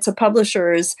submitted it to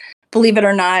publishers, believe it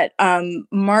or not,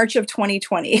 March of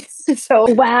 2020.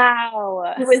 So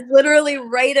wow, it was literally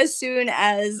right as soon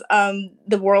as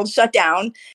the world shut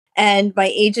down. And my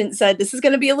agent said, this is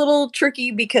going to be a little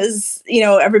tricky because,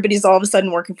 everybody's all of a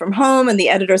sudden working from home and the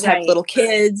editors have little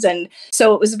kids. And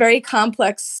so it was a very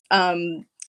complex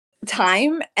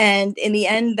time. And in the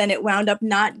end, then it wound up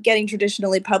not getting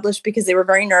traditionally published because they were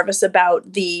very nervous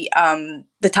about the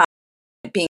topic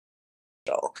being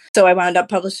digital. So I wound up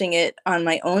publishing it on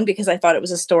my own because I thought it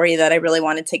was a story that I really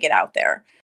wanted to get out there.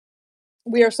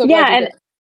 We are so glad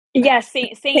you did. Yes,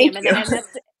 same.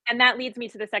 And that leads me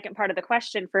to the second part of the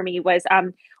question for me was,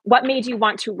 what made you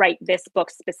want to write this book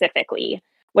specifically?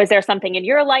 Was there something in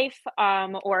your life,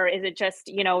 or is it just,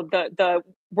 the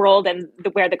world and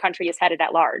where the country is headed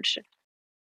at large?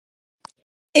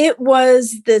 It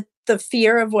was the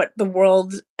fear of what the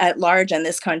world at large and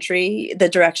this country, the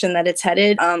direction that it's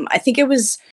headed. I think it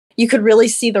was, you could really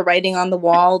see the writing on the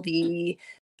wall, the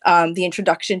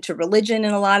introduction to religion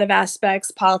in a lot of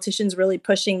aspects, politicians really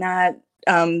pushing that,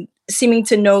 seeming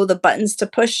to know the buttons to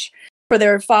push for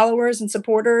their followers and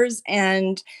supporters.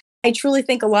 And I truly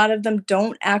think a lot of them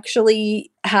don't actually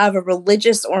have a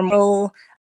religious or moral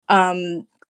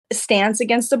stance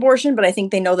against abortion, but I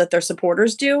think they know that their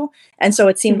supporters do. And so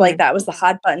it seemed like that was the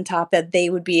hot button top that they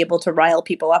would be able to rile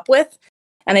people up with.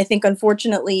 And I think,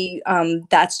 unfortunately,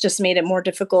 that's just made it more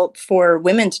difficult for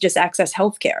women to just access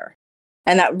healthcare.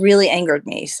 And that really angered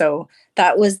me. So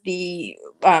that was the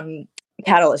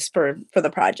catalyst for the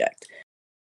project.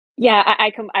 Yeah,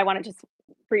 I want to just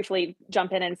briefly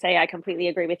jump in and say I completely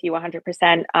agree with you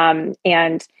 100%.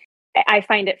 And I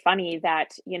find it funny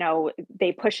that, you know,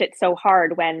 they push it so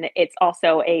hard when it's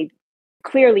also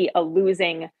clearly a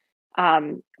losing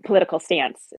political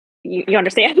stance. You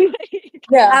understand?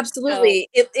 Yeah, absolutely.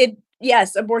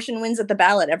 Yes, abortion wins at the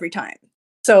ballot every time.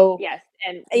 So yes,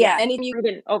 and anything you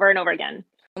proven over and over again.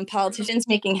 Politicians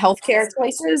making healthcare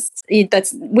choices,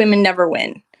 that's women never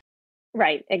win.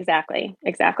 Right. Exactly.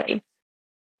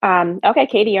 Okay,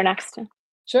 Katie, you're next.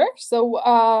 Sure. So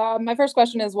my first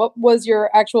question is, what was your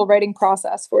actual writing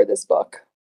process for this book?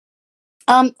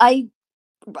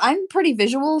 I'm pretty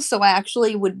visual, so I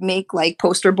actually would make like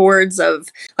poster boards of,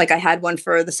 like, I had one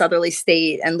for the Southerly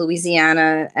State and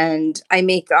Louisiana, and I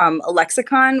make a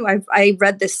lexicon. I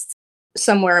read this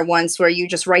somewhere once where you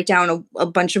just write down a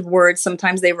bunch of words.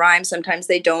 Sometimes they rhyme, sometimes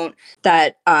they don't,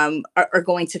 that are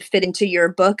going to fit into your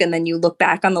book, and then you look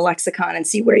back on the lexicon and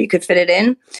see where you could fit it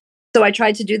in. So I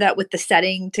tried to do that with the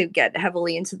setting to get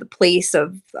heavily into the place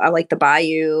of like the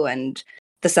Bayou and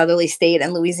the Southerly State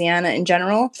and Louisiana in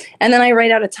general. And then I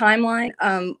write out a timeline.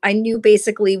 I knew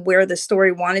basically where the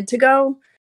story wanted to go.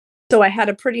 So I had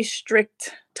a pretty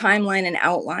strict timeline and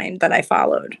outline that I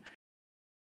followed.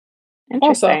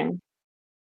 Interesting.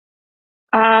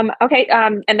 Okay,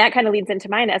 and that kind of leads into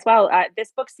mine as well.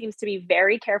 This book seems to be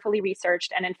very carefully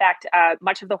researched. And in fact,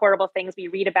 much of the horrible things we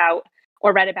read about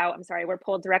or read about, were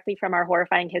pulled directly from our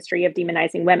horrifying history of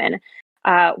demonizing women.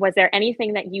 Was there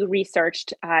anything that you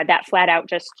researched that flat out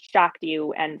just shocked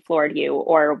you and floored you?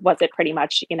 Or was it pretty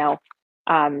much,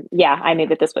 I knew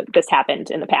that this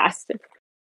happened in the past?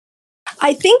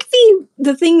 I think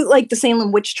the thing, like the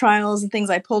Salem witch trials and things,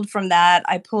 I pulled from that.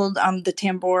 I pulled the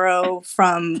Tamboro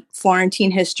from Florentine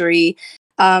history.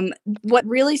 What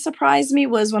really surprised me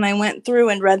was when I went through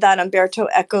and read that Umberto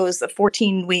Eco's The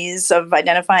 14 Ways of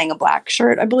Identifying a Black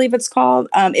Shirt, I believe it's called.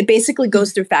 It basically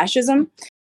goes through fascism.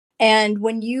 And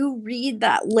when you read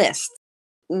that list,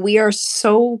 we are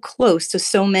so close to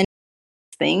so many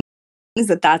things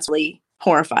that's really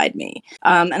horrified me.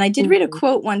 And I did read a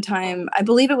quote one time. I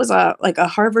believe it was a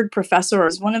Harvard professor, or it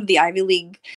was one of the Ivy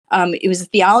League. It was a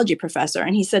theology professor,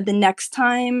 and he said the next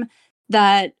time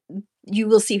that you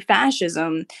will see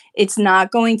fascism, it's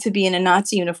not going to be in a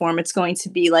Nazi uniform. It's going to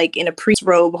be like in a priest's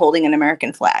robe holding an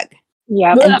American flag.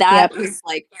 Yeah, and that was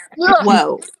like,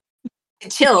 whoa,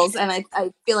 it chills. And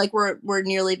I feel like we're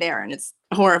nearly there, and it's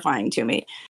horrifying to me.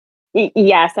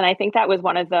 Yes, and I think that was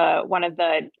one of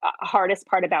the hardest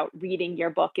part about reading your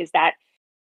book is that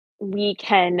we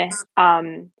can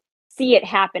see it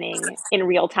happening in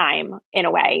real time in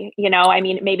a way.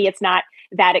 Maybe it's not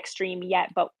that extreme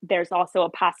yet, but there's also a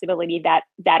possibility that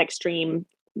extreme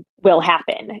will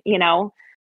happen.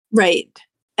 Right.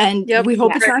 And we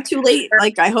hope it's not too late.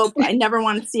 Like, I never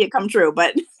want to see it come true,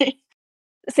 but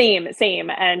same.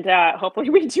 And hopefully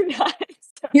we do not.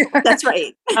 That's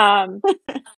right.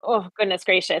 Oh, goodness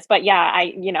gracious. But yeah,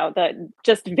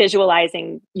 just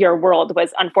visualizing your world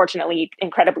was unfortunately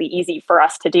incredibly easy for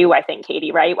us to do, I think,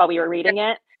 Katie, right? While we were reading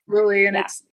it. Really. And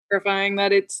it's terrifying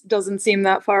that it doesn't seem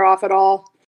that far off at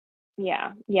all.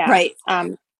 Yeah. Right.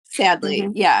 Sadly.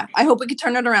 Yeah. I hope we could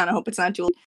turn it around. I hope it's not too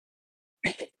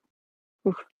late.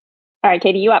 All right,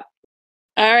 Katie, you up.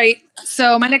 All right.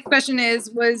 So my next question it's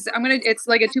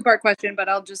like a two-part question, but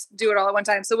I'll just do it all at one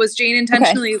time. So was Jane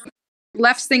intentionally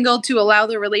left single to allow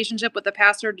the relationship with the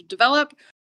pastor to develop,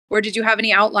 or did you have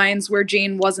any outlines where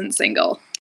Jane wasn't single?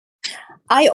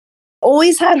 I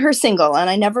always had her single, and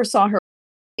I never saw her.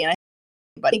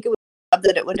 But I think it was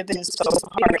that it would have been so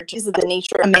hard. She's the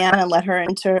nature of a man and let her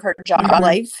into her job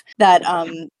life that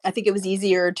I think it was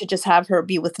easier to just have her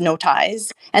be with no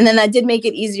ties. And then that did make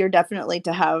it easier, definitely,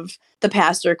 to have the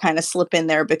pastor kind of slip in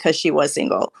there because she was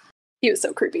single. He was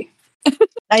so creepy.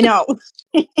 I know.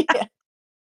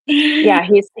 Yeah,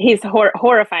 he's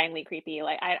horrifyingly creepy.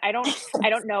 Like I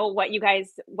don't know what you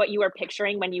were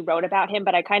picturing when you wrote about him,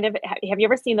 but I kind of have you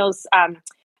ever seen those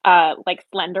like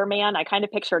Slender Man? I kind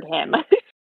of pictured him.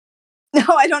 No,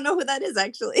 I don't know who that is,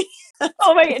 actually.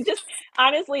 Oh my God, just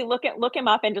honestly look him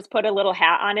up and just put a little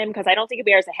hat on him, because I don't think he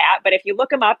wears a hat, but if you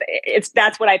look him up,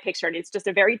 that's what I pictured. It's just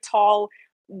a very tall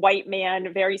white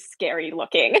man, very scary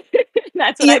looking.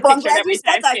 That's what I pictured every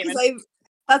time.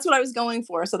 That's what I was going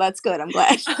for, so that's good. I'm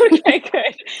glad.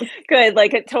 Okay, good.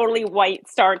 Like a totally white,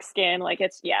 stark skin. Like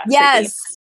it's yes,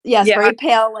 creepy. Very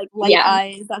pale, like light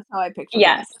eyes. That's how I pictured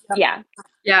him. Yeah.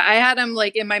 I had him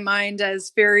like in my mind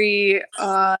as very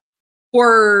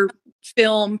horror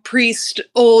film priest,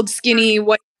 old, skinny,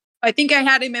 what I think I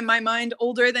had him in my mind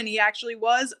older than he actually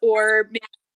was, or maybe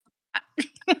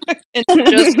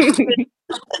it's just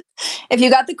if you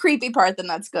got the creepy part, then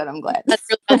that's good. I'm glad. that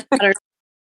really doesn't matter.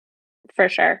 For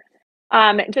sure.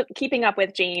 Just keeping up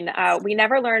with Jane, we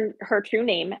never learned her true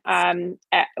name.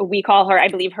 We call her, I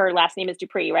believe her last name is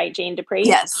Dupree, right? Jane Dupree?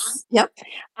 Yes. Yep.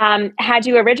 Had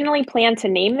you originally planned to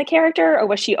name the character, or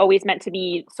was she always meant to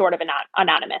be sort of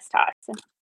anonymous to us?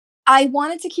 I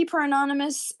wanted to keep her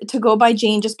anonymous, to go by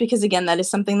Jane, just because, again, that is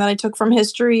something that I took from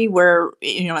history, where,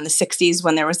 in the 60s,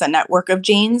 when there was a network of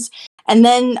Janes. And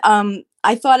then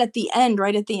I thought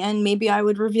right at the end, maybe I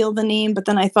would reveal the name. But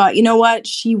then I thought, you know what?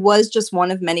 She was just one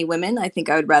of many women. I think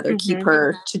I would rather keep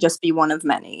her to just be one of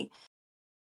many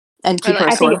and keep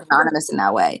her sort of anonymous in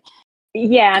that way.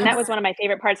 Yeah, and that was one of my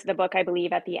favorite parts of the book, I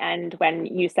believe, at the end, when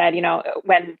you said,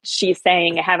 when she's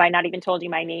saying, have I not even told you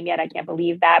my name yet? I can't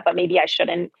believe that, but maybe I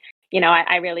shouldn't.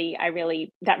 I really,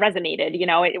 that resonated.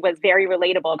 It was very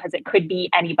relatable because it could be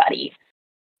anybody.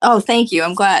 Oh, thank you.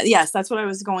 I'm glad. Yes, that's what I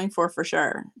was going for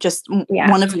sure. Just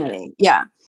one of many. Yeah.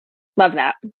 Love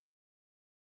that.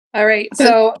 All right.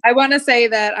 So I want to say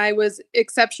that I was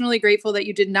exceptionally grateful that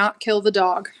you did not kill the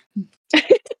dog.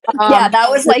 Yeah, that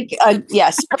was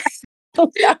yes.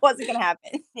 That wasn't going to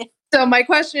happen. So my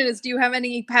question is, do you have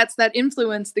any pets that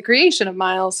influenced the creation of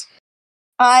Miles?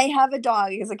 I have a dog.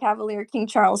 He's a Cavalier King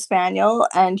Charles Spaniel,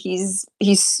 and he's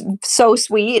so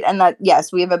sweet. And that,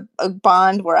 yes, we have a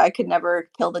bond where I could never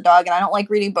kill the dog, and I don't like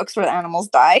reading books where the animals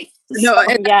die. No,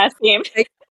 yeah, same.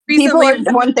 People are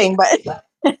one thing, but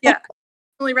yeah, I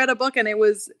only read a book and it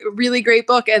was a really great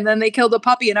book, and then they killed a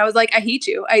puppy, and I was like, I hate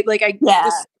you. You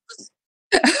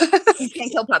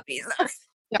can't kill puppies.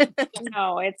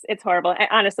 No, it's horrible.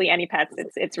 Honestly, any pets,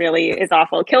 it's really is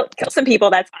awful. Kill some people,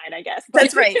 that's fine, I guess.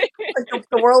 That's right.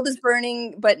 The world is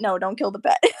burning, but no, don't kill the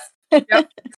pet. Yep.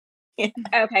 Yeah.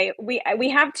 Okay, we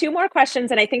have two more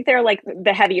questions, and I think they're like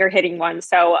the heavier hitting ones.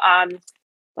 So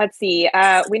let's see.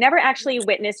 We never actually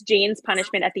witnessed Jane's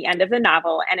punishment at the end of the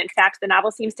novel, and in fact, the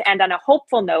novel seems to end on a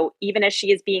hopeful note, even as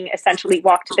she is being essentially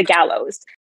walked to the gallows.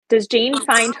 Does Jane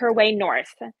find her way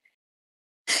north?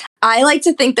 I like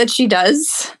to think that she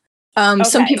does.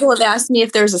 Some people have asked me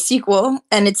if there's a sequel,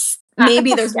 and it's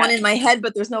maybe there's one in my head,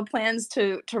 but there's no plans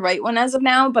to write one as of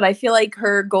now. But I feel like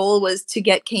her goal was to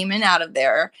get Cayman out of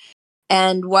there.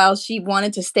 And while she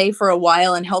wanted to stay for a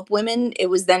while and help women,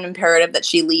 it was then imperative that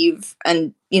she leave.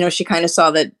 And, she kind of saw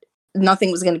that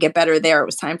nothing was going to get better there. It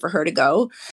was time for her to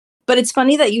go. But it's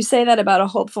funny that you say that about a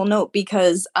hopeful note,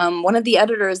 because one of the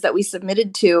editors that we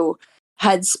submitted to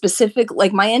had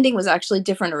my ending was actually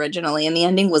different originally, and the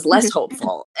ending was less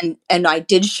hopeful. And I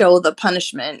did show the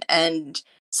punishment, and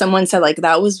someone said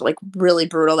that was really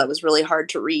brutal. That was really hard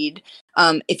to read.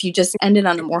 If you just ended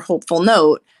on a more hopeful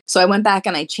note. So I went back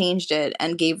and I changed it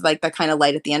and gave the kind of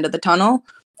light at the end of the tunnel,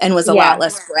 and was a lot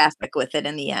less graphic with it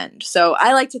in the end. So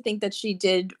I like to think that she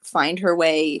did find her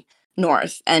way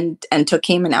north and took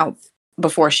Cayman out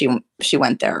before she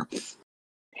went there.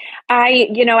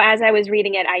 As I was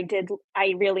reading it,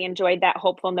 I really enjoyed that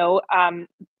hopeful note.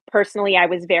 Personally, I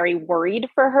was very worried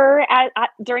for her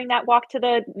during that walk to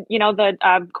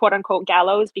the quote unquote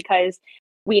gallows, because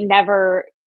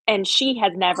she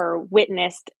has never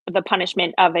witnessed the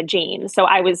punishment of a Jane. So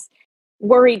I was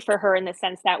worried for her in the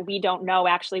sense that we don't know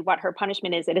actually what her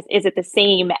punishment is. Is it the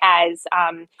same as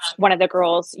one of the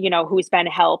girls, who's been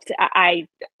helped?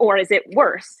 Or is it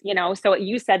worse? So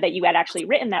you said that you had actually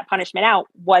written that punishment out.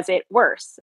 Was it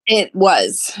worse? It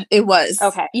was.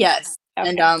 Okay. Yes. Okay.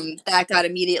 And that got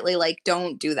immediately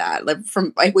don't do that.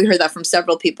 We heard that from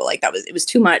several people. It was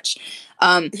too much.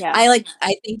 I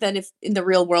think that if in the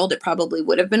real world, it probably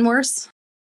would have been worse.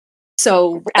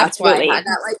 So that's why I had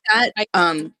that like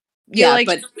that.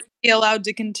 But be allowed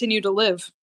to continue to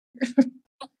live.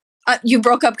 You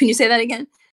broke up. Can you say that again?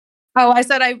 Oh, I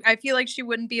said I feel like she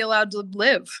wouldn't be allowed to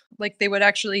live. They would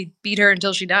actually beat her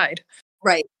until she died.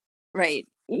 Right.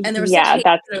 And there was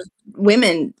that's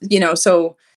women,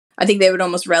 so I think they would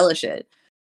almost relish it.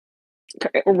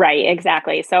 Right,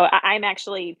 exactly. So I'm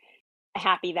actually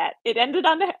happy that it ended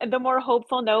on the more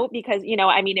hopeful note, because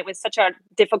it was such a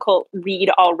difficult read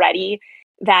already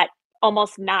that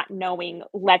almost not knowing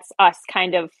lets us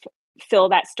kind of fill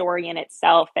that story in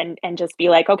itself and just be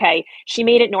like, okay, she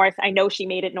made it north. I know she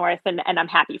made it north, and I'm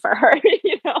happy for her.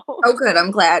 Oh, good.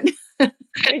 I'm glad.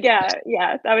 yeah,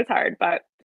 that was hard, but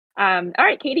all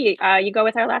right, Katie, you go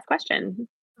with our last question.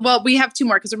 Well, we have two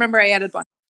more, because remember I added one.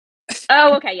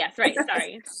 Oh, okay. Yes, right.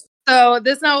 Sorry. So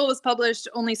this novel was published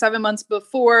only 7 months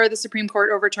before the Supreme Court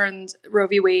overturned Roe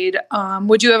v. Wade.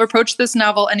 Would you have approached this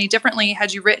novel any differently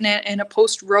had you written it in a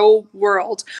post-Roe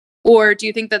world? Or do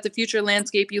you think that the future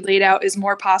landscape you laid out is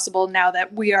more possible now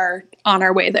that we are on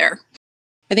our way there?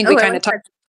 I think we kind of talked.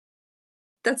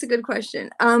 That's a good question.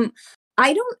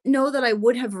 I don't know that I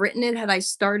would have written it had I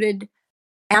started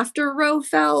after Roe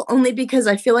fell, only because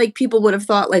I feel like people would have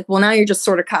thought like, well, now you're just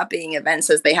sort of copying events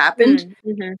as they happened.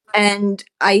 Mm-hmm. And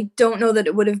I don't know that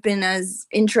it would have been as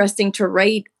interesting to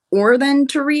write or then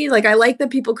to read. Like, I like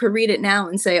that people could read it now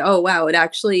and say, oh, wow, it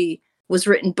actually was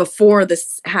written before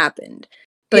this happened.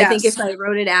 But yes. I think if I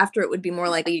wrote it after, it would be more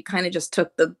like you kind of just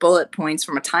took the bullet points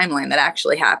from a timeline that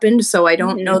actually happened. So I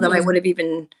don't know that I would have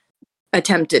even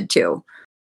attempted to.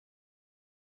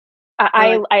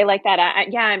 I like that.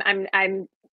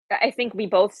 I think we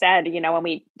both said, you know, when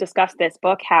we discussed this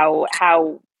book,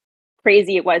 how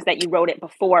crazy it was that you wrote it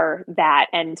before that.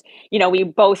 And, you know, we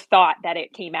both thought that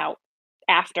it came out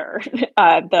after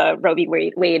the Roe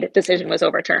v. Wade decision was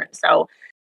overturned. So,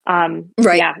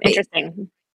 right. Yeah,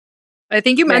 interesting. I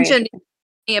think you mentioned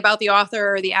about the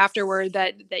author or the afterword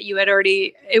that you had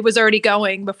it was already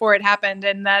going before it happened,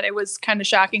 and that it was kind of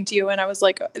shocking to you. And I was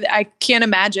like, I can't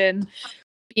imagine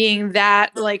being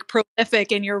that like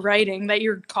prolific in your writing that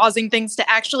you're causing things to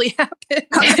actually happen.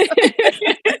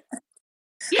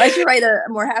 I should write a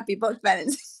more happy book then.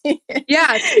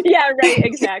 Yeah, right,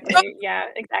 exactly. Yeah,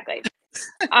 exactly.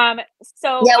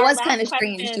 So yeah, it was kind of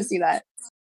strange to see that.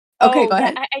 Okay, go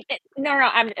ahead.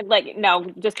 I'm like, no,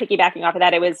 just piggybacking off of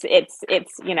that.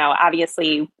 It's you know,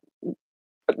 obviously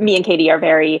me and Katie are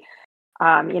very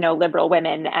you know, liberal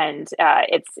women, and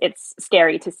it's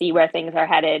scary to see where things are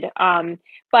headed.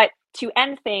 But to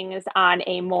end things on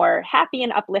a more happy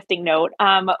and uplifting note,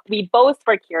 we both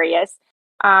were curious.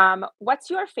 What's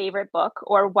your favorite book,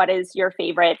 or what is your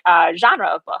favorite genre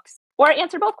of books? Or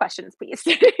answer both questions, please.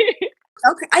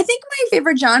 Okay, I think my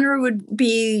favorite genre would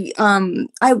be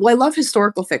I love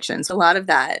historical fiction, so a lot of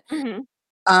that.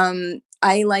 Mm-hmm.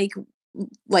 I like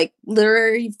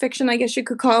literary fiction, I guess you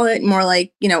could call it, more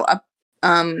like, you know,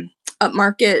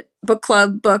 upmarket book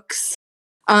club books.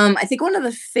 I think one of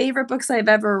the favorite books I've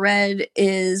ever read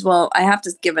is, well, I have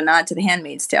to give a nod to The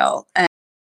Handmaid's Tale and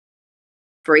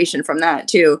inspiration from that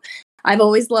too. I've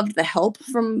always loved The Help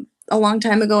from a long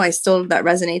time ago. That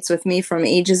resonates with me from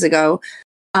ages ago.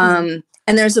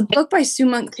 And there's a book by Sue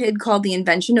Monk Kidd called The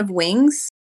Invention of Wings.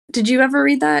 Did you ever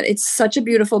read that? It's such a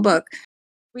beautiful book.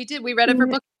 We did. We read it for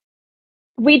book.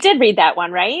 We did read that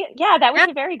one, right? Yeah, that was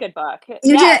a very good book.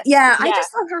 You did? Yeah. I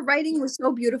just thought her writing was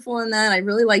so beautiful in that. I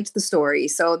really liked the story.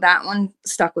 So that one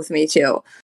stuck with me too.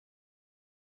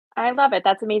 I love it.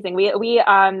 That's amazing.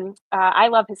 I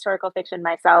love historical fiction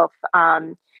myself.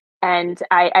 And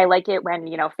I like it when,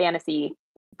 you know, fantasy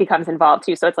becomes involved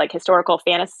too. So it's like historical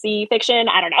fantasy fiction.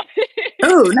 I don't know.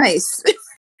 Oh, nice.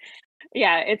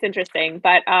 Yeah, it's interesting.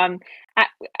 But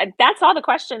that's all the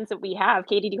questions that we have.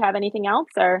 Katie, do you have anything else,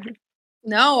 or?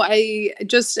 No, I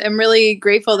just am really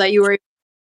grateful that you were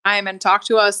time and talk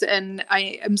to us, and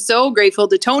I am so grateful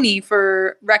to Tony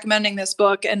for recommending this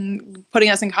book and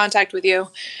putting us in contact with you.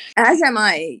 As am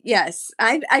I. Yes,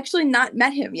 I've actually not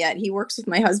met him yet. He works with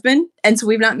my husband, and so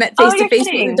we've not met face to face.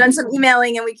 We've done some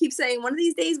emailing, and we keep saying one of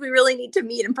these days we really need to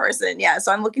meet in person. Yeah,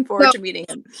 so I'm looking forward to meeting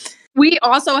him. We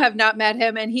also have not met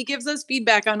him, and he gives us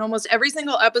feedback on almost every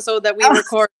single episode that we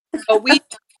record. So we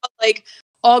like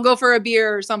all go for a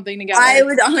beer or something together. I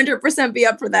would 100% be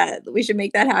up for that. We should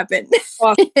make that happen.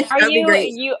 Awesome.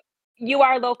 You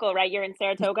are local, right? You're in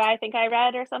Saratoga, I think I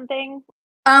read, or something.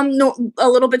 No, a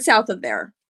little bit south of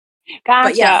there.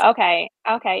 Gotcha. Yeah. Okay.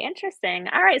 Interesting.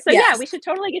 All right. So yeah, we should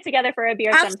totally get together for a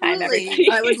beer sometime.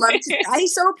 I would love to. I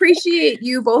so appreciate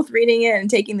you both reading it and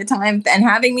taking the time and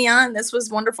having me on. This was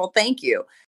wonderful. Thank you.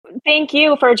 Thank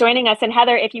you for joining us. And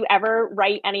Heather, if you ever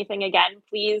write anything again,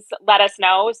 please let us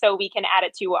know so we can add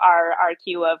it to our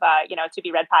queue of to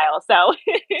be read pile. So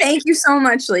thank you so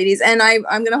much, ladies. And I'm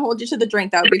going to hold you to the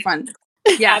drink. That would be fun.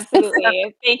 Yeah,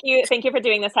 absolutely. Thank you for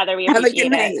doing this, Heather. We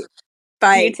appreciate it.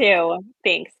 Bye. You too.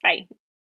 Thanks. Bye.